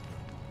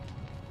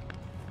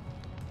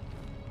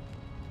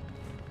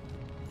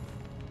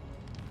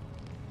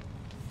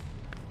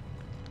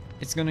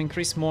 It's gonna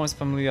increase more as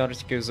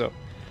familiarity goes up.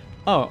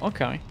 Oh,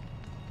 okay.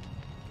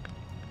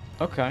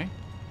 Okay.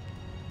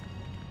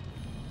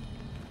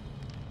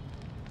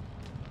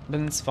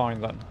 Then it's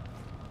fine then.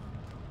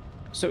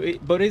 So,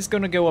 but it's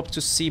gonna go up to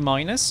C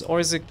minus, or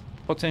is it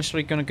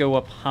potentially gonna go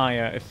up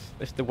higher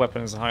if the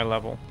weapon is a high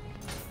level?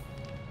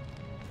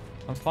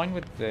 I'm fine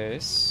with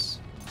this.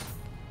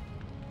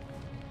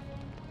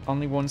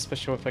 Only one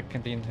special effect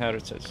can be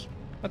inherited.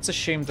 That's a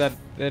shame that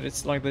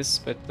it's like this,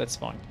 but that's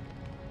fine.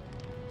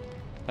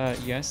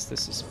 Yes,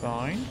 this is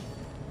fine.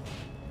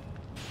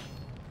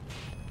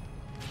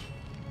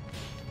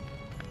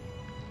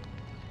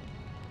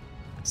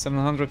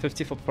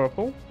 $750 for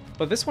purple,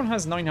 but this one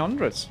has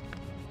 900.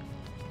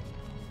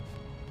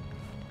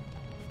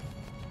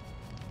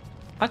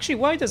 Actually,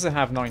 why does it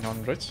have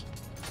 900?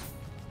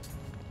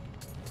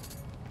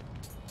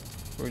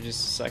 For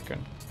just a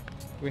second.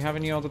 Do we have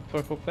any other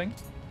purple thing?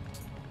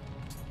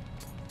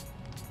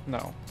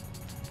 No.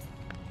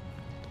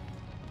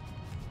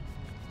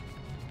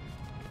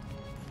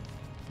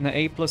 Now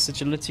A plus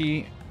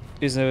agility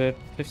is a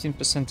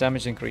 15%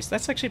 damage increase.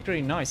 That's actually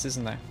pretty nice,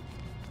 isn't it?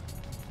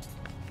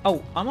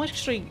 Oh, I'm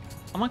actually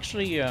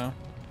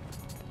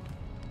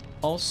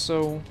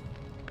also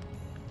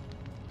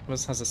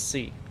this has a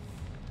C.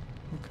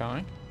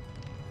 Okay.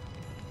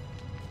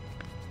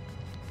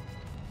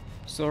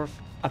 Sort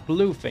of a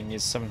blue thing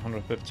is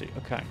 750.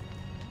 Okay.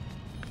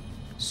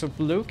 So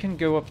blue can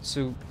go up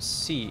to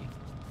C.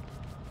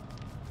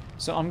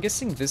 So I'm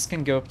guessing this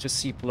can go up to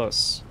C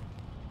plus.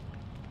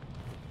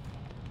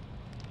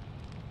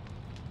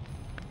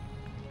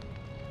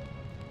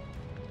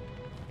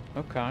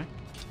 Okay.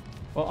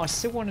 Well, I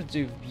still want to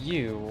do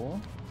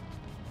view.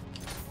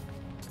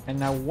 And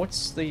now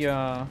what's the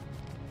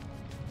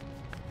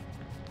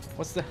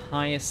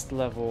highest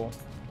level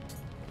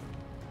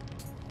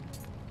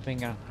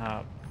thing I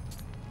have?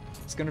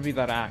 It's gonna be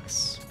that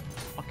axe.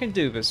 I can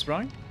do this,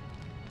 right?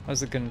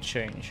 How's it gonna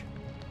change?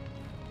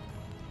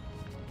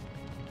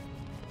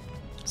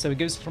 So it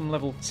goes from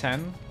level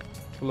 10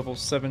 to level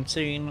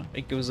 17.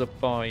 It goes up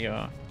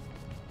by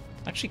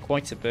actually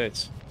quite a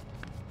bit.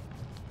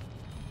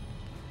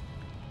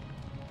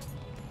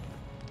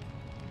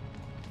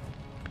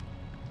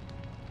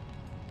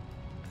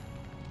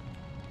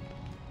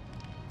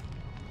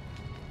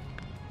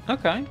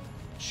 Okay,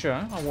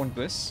 sure, I want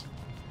this.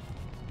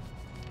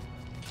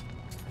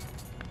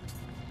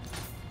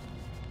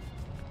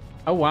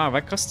 Oh wow,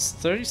 that costs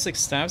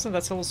 36,000.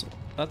 That's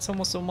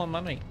almost all my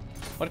money.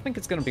 But I think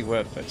it's gonna be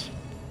worth it.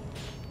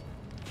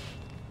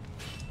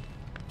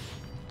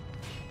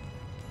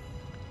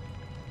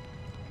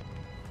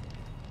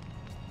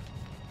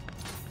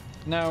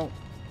 Now,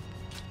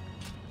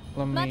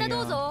 let me.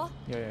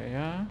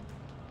 Yeah.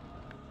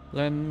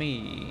 Let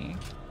me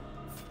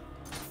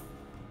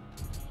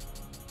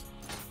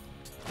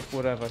put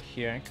whatever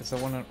here, because I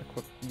want to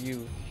equip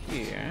you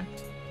here.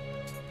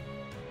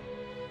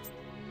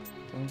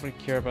 Don't really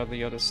care about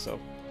the other stuff.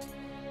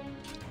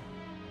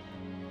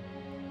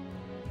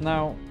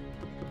 Now,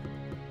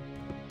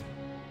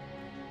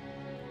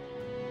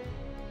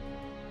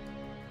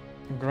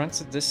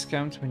 grants a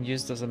discount when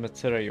used as a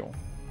material.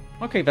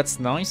 Okay, that's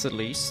nice at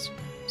least.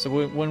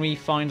 So when we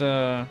find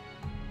a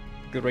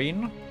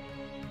green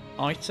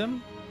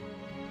item,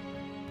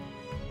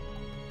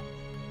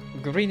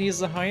 green is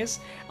the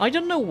highest. I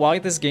don't know why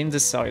this game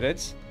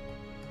decided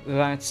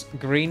that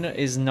green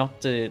is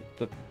not the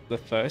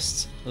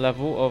first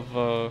level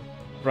of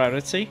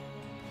rarity.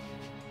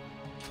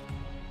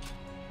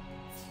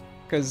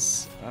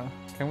 Because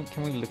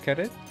can we look at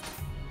it?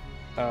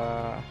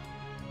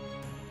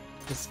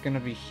 It's gonna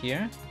be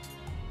here.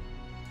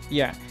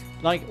 Yeah,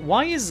 like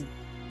why is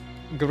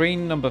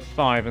green number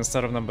 5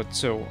 instead of number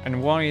 2,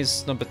 and why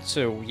is number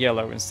 2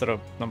 yellow instead of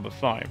number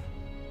 5?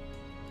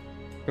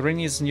 Green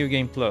is New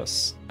Game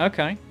Plus.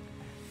 Okay.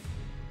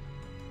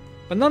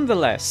 But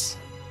nonetheless,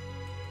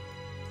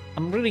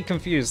 I'm really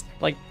confused.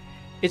 Like,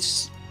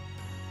 it's...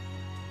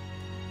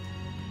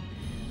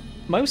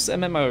 most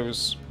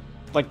MMOs,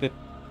 like the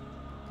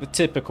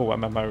typical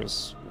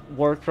MMOs,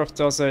 Warcraft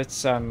does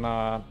it, and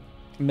a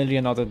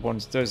million other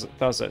ones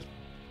does it.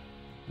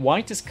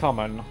 White is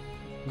common,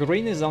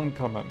 green is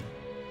uncommon,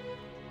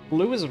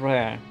 blue is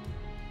rare,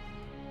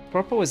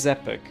 purple is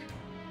epic,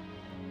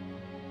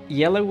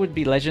 yellow would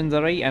be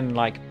legendary, and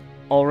like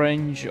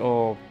orange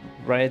or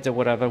red or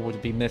whatever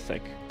would be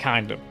mythic.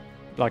 Kind of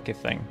like a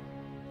thing.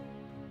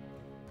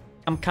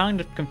 I'm kind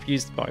of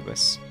confused by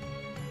this.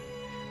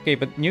 Okay,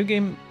 but New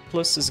Game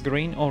Plus is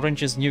green,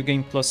 orange is New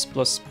Game Plus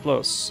plus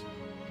plus.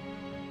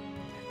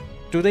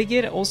 Do they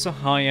get also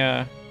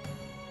higher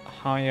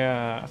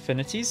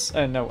affinities?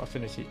 No,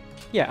 affinity.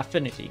 Yeah,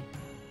 affinity.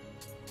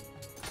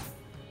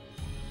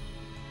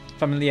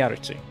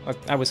 Familiarity.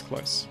 I was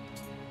close.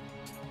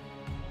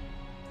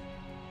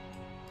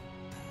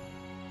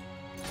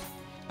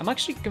 I'm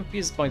actually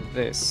confused by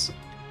this.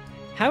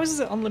 How does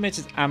the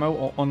unlimited ammo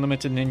or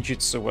unlimited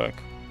ninjutsu work?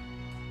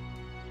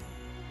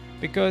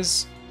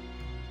 Because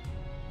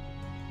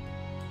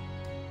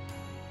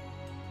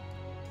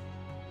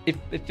if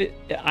it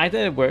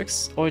either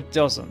works or it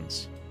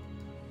doesn't.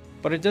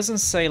 But it doesn't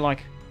say,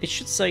 like, it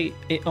should say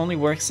it only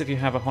works if you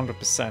have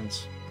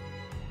 100%.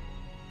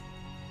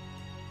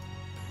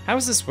 How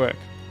does this work?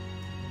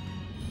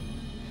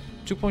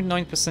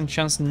 2.9%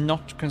 chance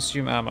not to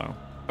consume ammo.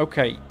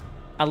 Okay,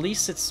 at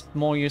least it's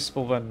more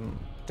useful than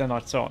I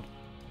thought.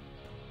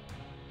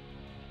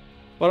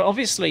 Well,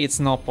 obviously it's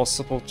not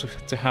possible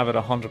to have it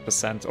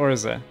 100%, or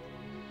is it?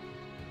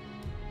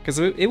 Because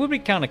it would be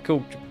kind of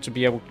cool to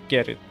be able to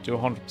get it to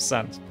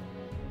 100%.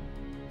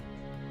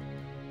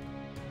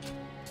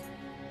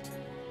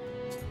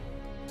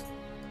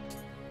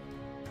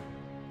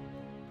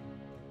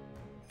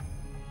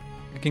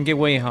 It can get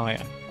way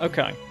higher.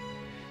 Okay,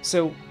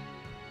 so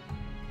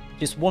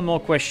just one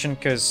more question,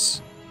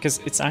 because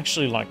it's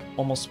actually like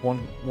almost 1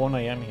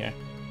 a.m. here.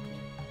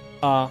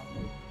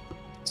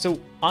 So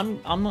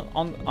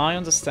I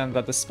understand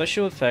that the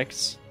special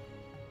effects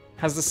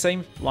has the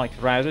same like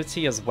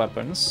rarity as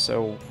weapons,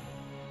 so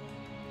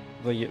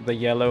the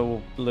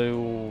yellow,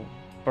 blue,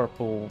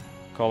 purple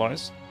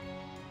colors.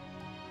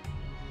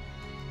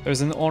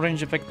 There's an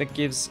orange effect that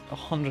gives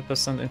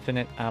 100%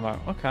 infinite ammo.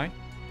 Okay,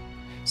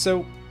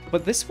 so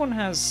but this one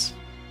has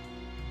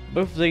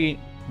both the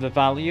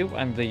value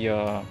and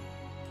the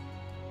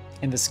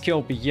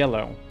skill be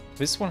yellow.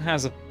 This one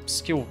has a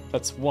skill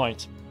that's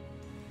white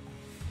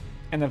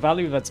and a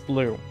value that's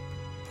blue.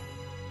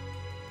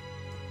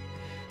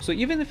 So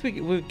even if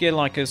we get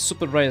like a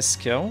super rare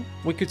skill,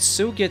 we could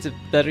still get a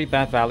very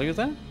bad value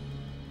there.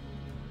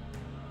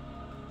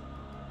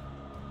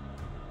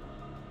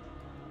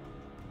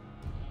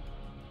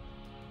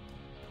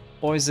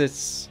 Or is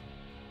it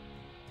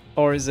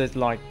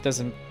like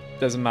doesn't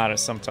matter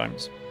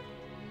sometimes?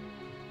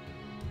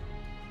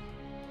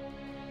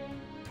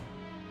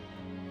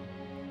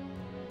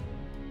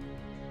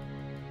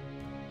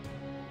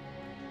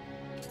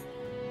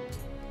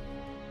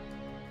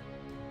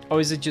 Or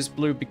is it just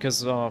blue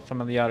because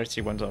familiarity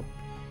went up?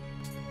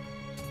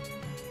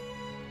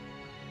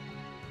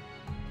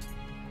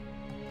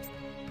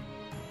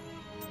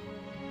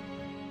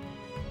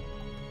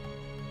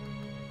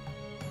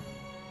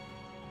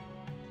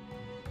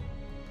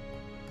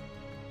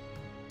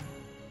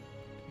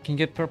 You can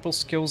get purple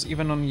skills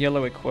even on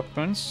yellow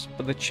equipment,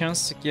 but the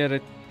chance to get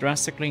it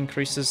drastically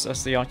increases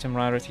as the item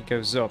rarity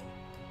goes up.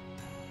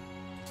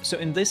 So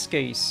in this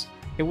case,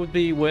 it would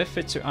be worth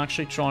it to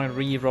actually try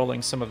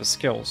re-rolling some of the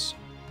skills.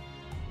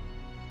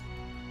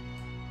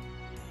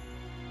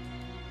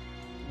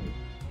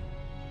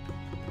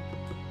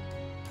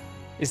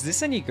 Is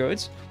this any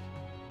good?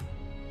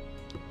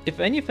 If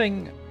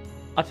anything,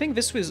 I think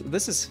this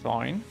is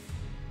fine.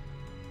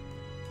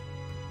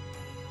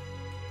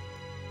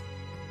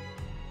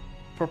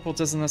 Purple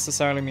doesn't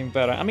necessarily mean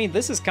better. I mean,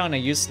 this is kind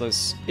of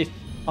useless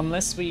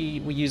unless we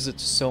use it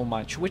so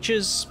much, which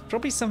is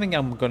probably something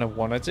I'm gonna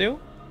want to do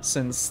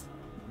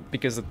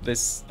because of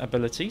this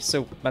ability.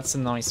 So that's a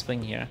nice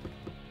thing here.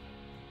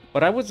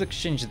 But I would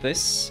exchange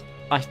this.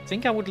 I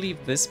think I would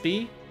leave this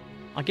be.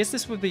 I guess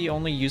this would be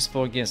only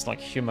useful against like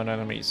human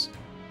enemies.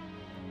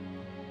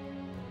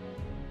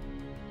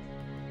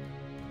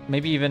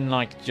 Maybe even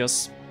like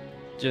just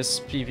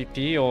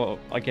PvP or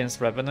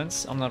against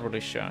revenants. I'm not really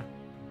sure.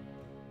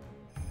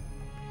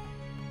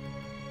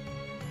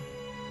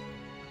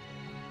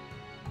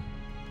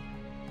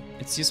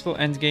 It's useful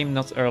end game,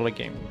 not early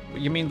game.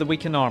 You mean the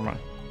weakened armor?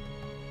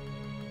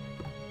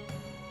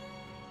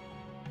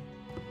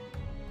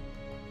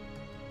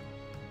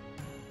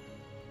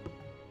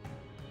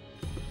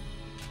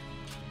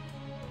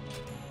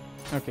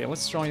 Okay,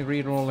 let's try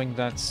re-rolling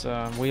that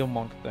wheel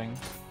monk thing.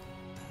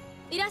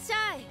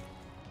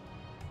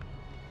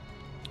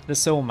 The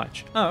soul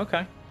match. Oh,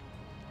 okay.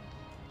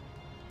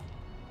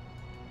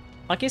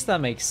 I guess that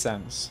makes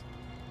sense.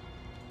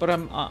 But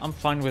I'm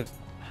fine with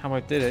how I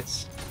did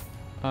it.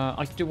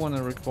 I do want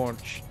to record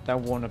that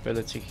one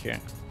ability here.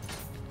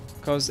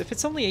 Because if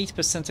it's only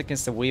 8%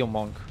 against the wheel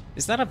monk,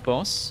 is that a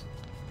boss?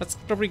 That's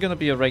probably going to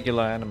be a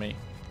regular enemy.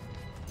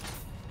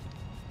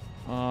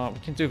 We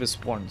can do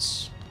this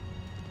once.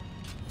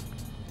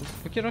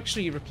 We could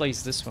actually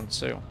replace this one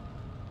too.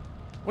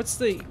 What's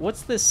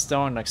this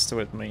star next to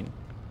it mean?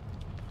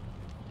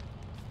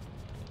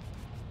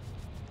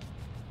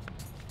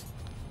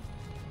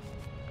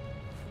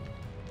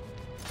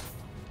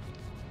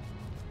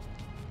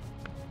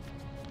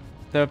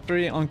 They're a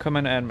pretty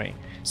uncommon enemy.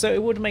 So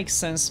it would make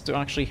sense to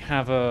actually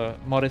have a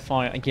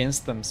modifier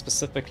against them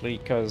specifically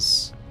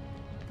because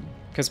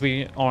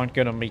we aren't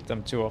gonna meet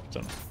them too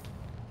often.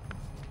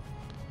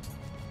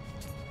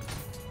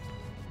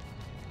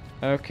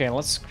 Okay,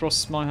 let's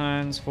cross my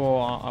hands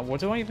for... what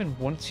do I even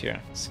want here?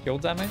 Skill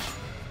damage?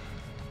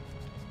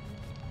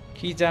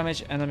 Key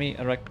damage, enemy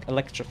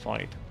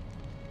electrified.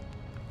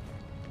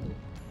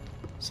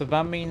 So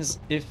that means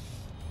if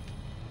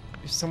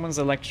someone's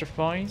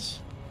electrified...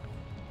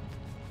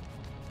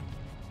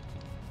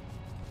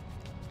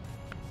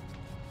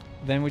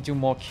 then we do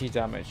more key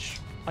damage.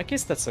 I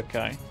guess that's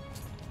okay.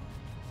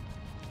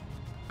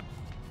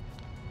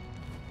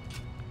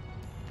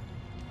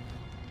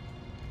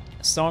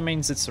 Star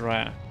means it's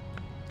rare.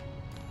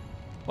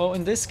 Well,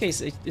 in this case,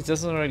 it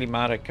doesn't really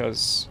matter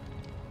because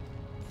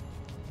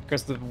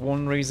the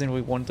one reason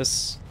we want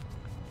this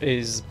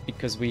is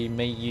because we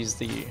may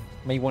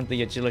want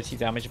the agility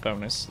damage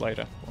bonus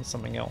later on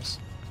something else.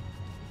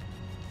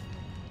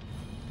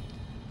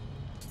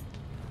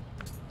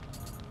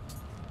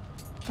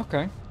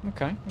 Okay.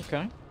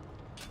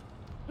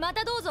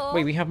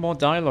 Wait, we have more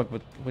dialogue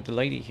with the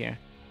lady here.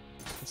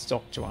 Let's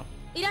talk to her.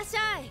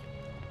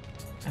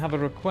 I have a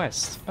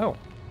request. Oh.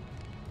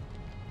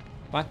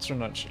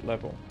 Patronage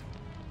level.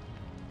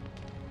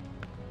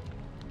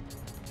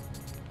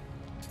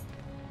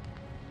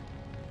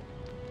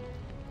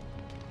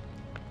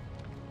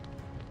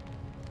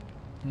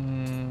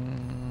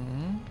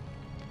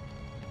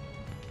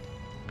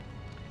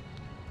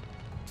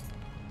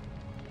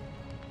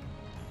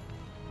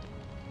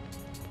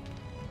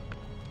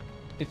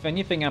 If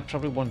anything, I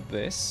probably want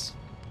this.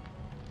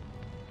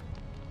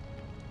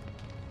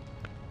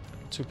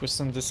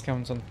 2%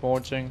 discount on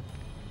forging.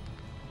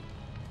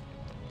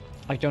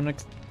 I don't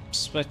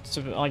expect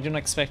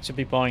to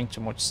be buying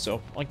too much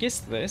stuff. I guess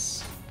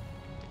this.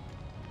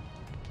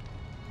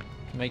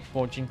 Make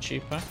forging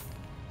cheaper.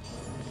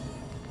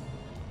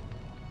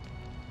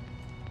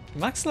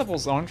 Max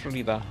levels aren't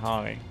really that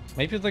high.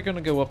 Maybe they're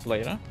gonna go up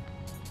later.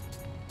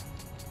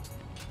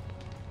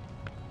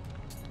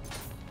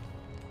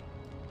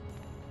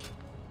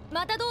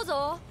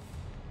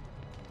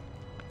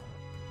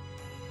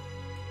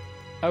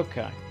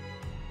 Okay.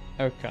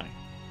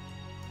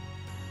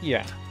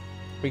 Yeah,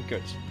 we're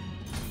good.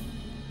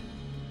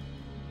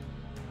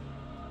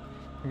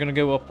 We're gonna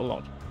go up a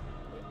lot.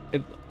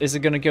 Is it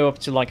gonna go up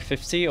to like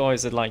 50 or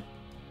is it like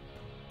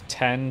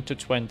 10 to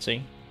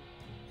 20?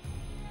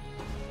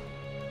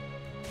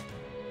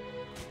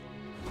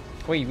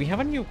 Wait, we have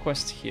a new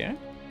quest here?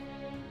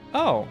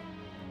 Oh.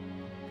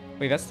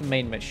 Wait, that's the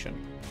main mission.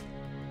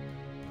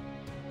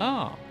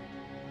 Ah.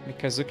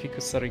 Mikazuki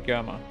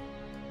Kusarigama.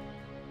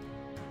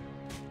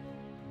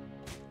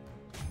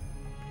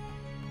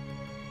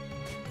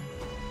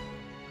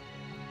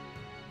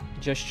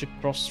 Gesture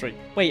prostrate.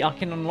 Wait, I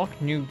can unlock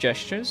new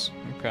gestures?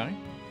 Okay.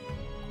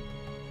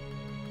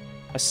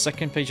 A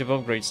second page of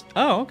upgrades.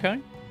 Oh,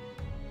 okay.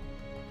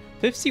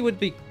 50 would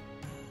be...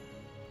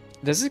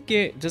 Does it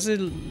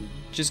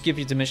just give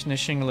you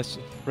diminishing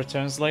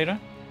returns later?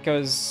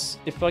 Because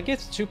if I get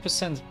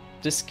 2%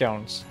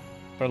 discount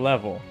per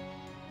level,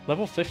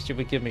 level 50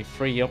 would give me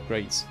 3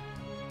 upgrades.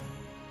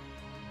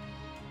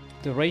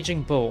 The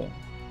Raging Bull.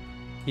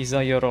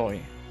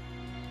 Izayoroi.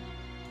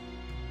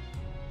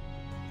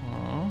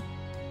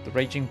 The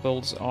Raging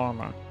Bull's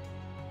armor.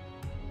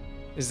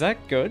 Is that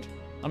good?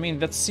 I mean,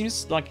 that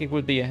seems like it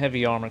would be a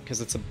heavy armor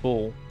because it's a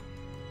bull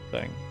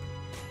thing.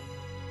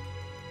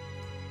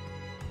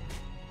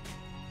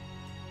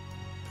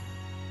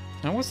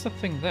 Now what's the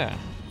thing there?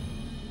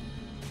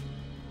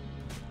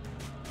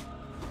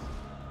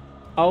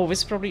 Oh,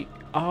 this probably...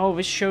 Oh,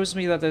 this shows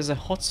me that there's a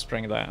hot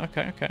spring there.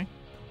 Okay, okay.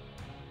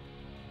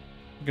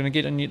 I'm gonna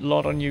get a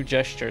lot of new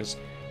gestures.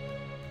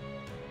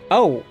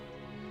 Oh!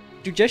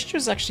 Do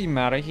gestures actually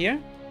matter here?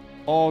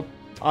 Or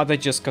are they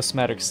just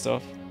cosmetic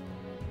stuff?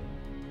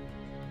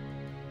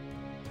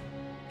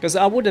 Because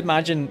I would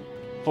imagine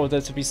for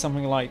there to be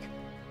something like...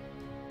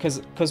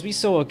 Because we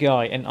saw a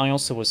guy and I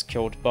also was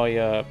killed by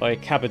a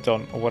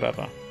Cabadon or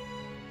whatever.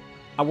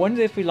 I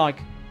wonder if we like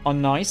are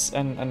nice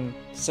and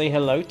say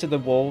hello to the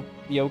wall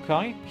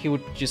yokai, he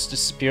would just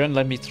disappear and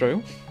let me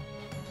through.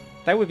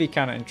 That would be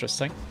kind of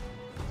interesting.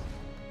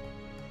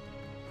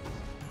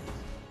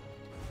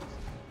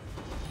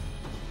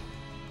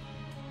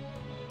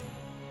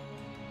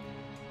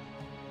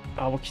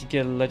 Oh, we could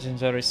get a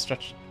legendary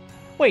stretch.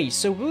 Wait,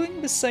 so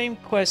doing the same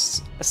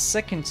quest a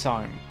second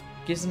time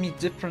gives me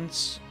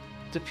different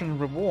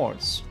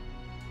rewards.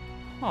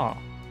 Huh.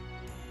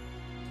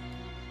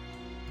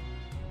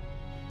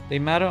 They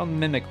matter on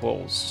mimic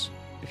walls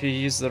if you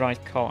use the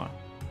right color.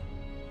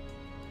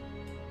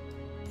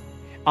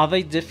 Are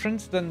they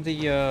different than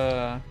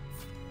the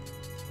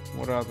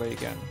what are they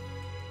again?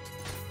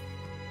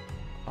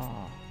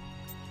 Ah.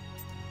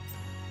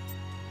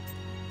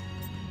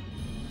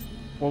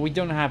 Well, we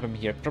don't have him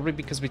here, probably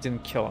because we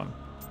didn't kill him.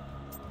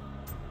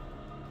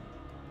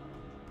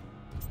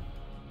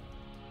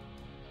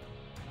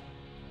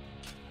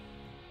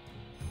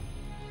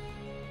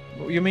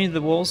 You mean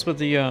the walls with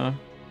the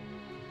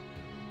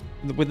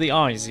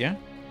eyes, yeah?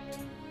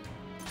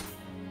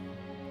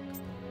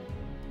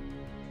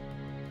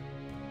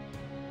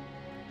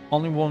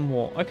 Only one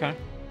wall, okay.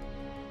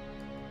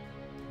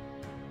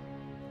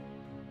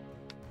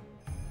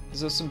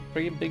 These are some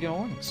pretty big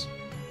ones.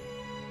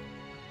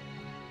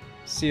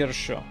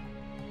 Sirsha.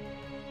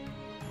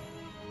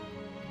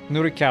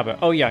 Nurikabe.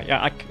 Oh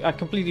yeah, I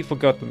completely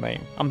forgot the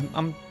name.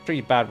 I'm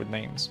pretty bad with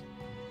names.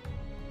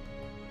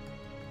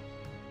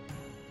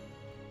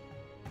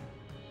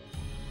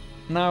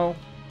 Now,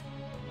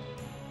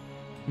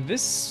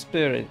 this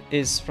spirit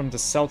is from the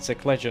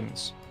Celtic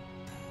legends.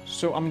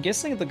 So I'm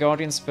guessing the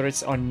guardian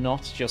spirits are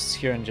not just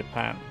here in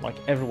Japan, like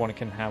everyone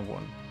can have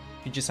one.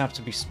 You just have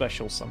to be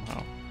special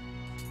somehow.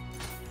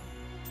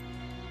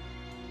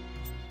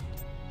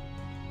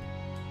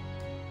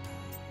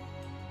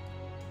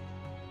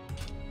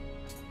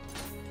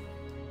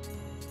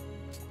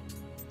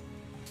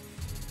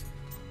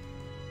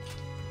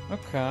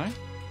 Okay.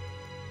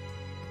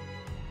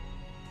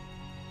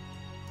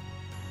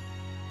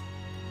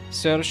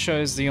 Sersha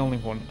is the only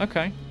one.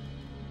 Okay.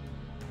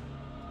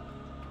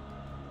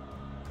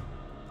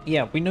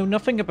 Yeah, we know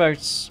nothing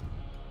about...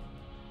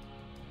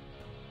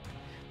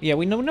 Yeah,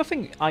 we know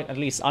nothing... At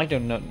least I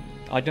don't know...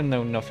 I don't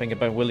know nothing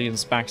about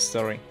William's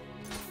backstory.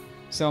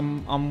 So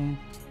I'm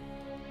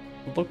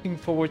looking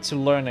forward to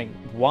learning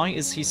why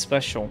is he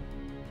special.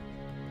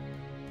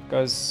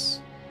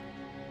 Because...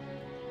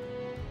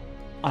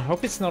 I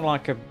hope it's not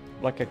like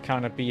a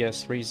kind of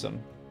BS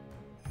reason.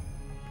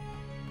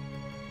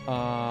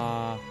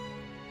 I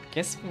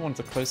guess we want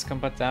the close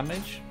combat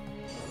damage.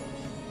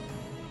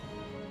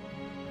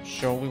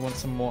 Sure, we want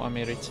some more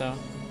Amerita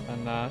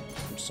and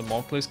some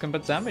more close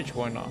combat damage,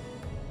 why not?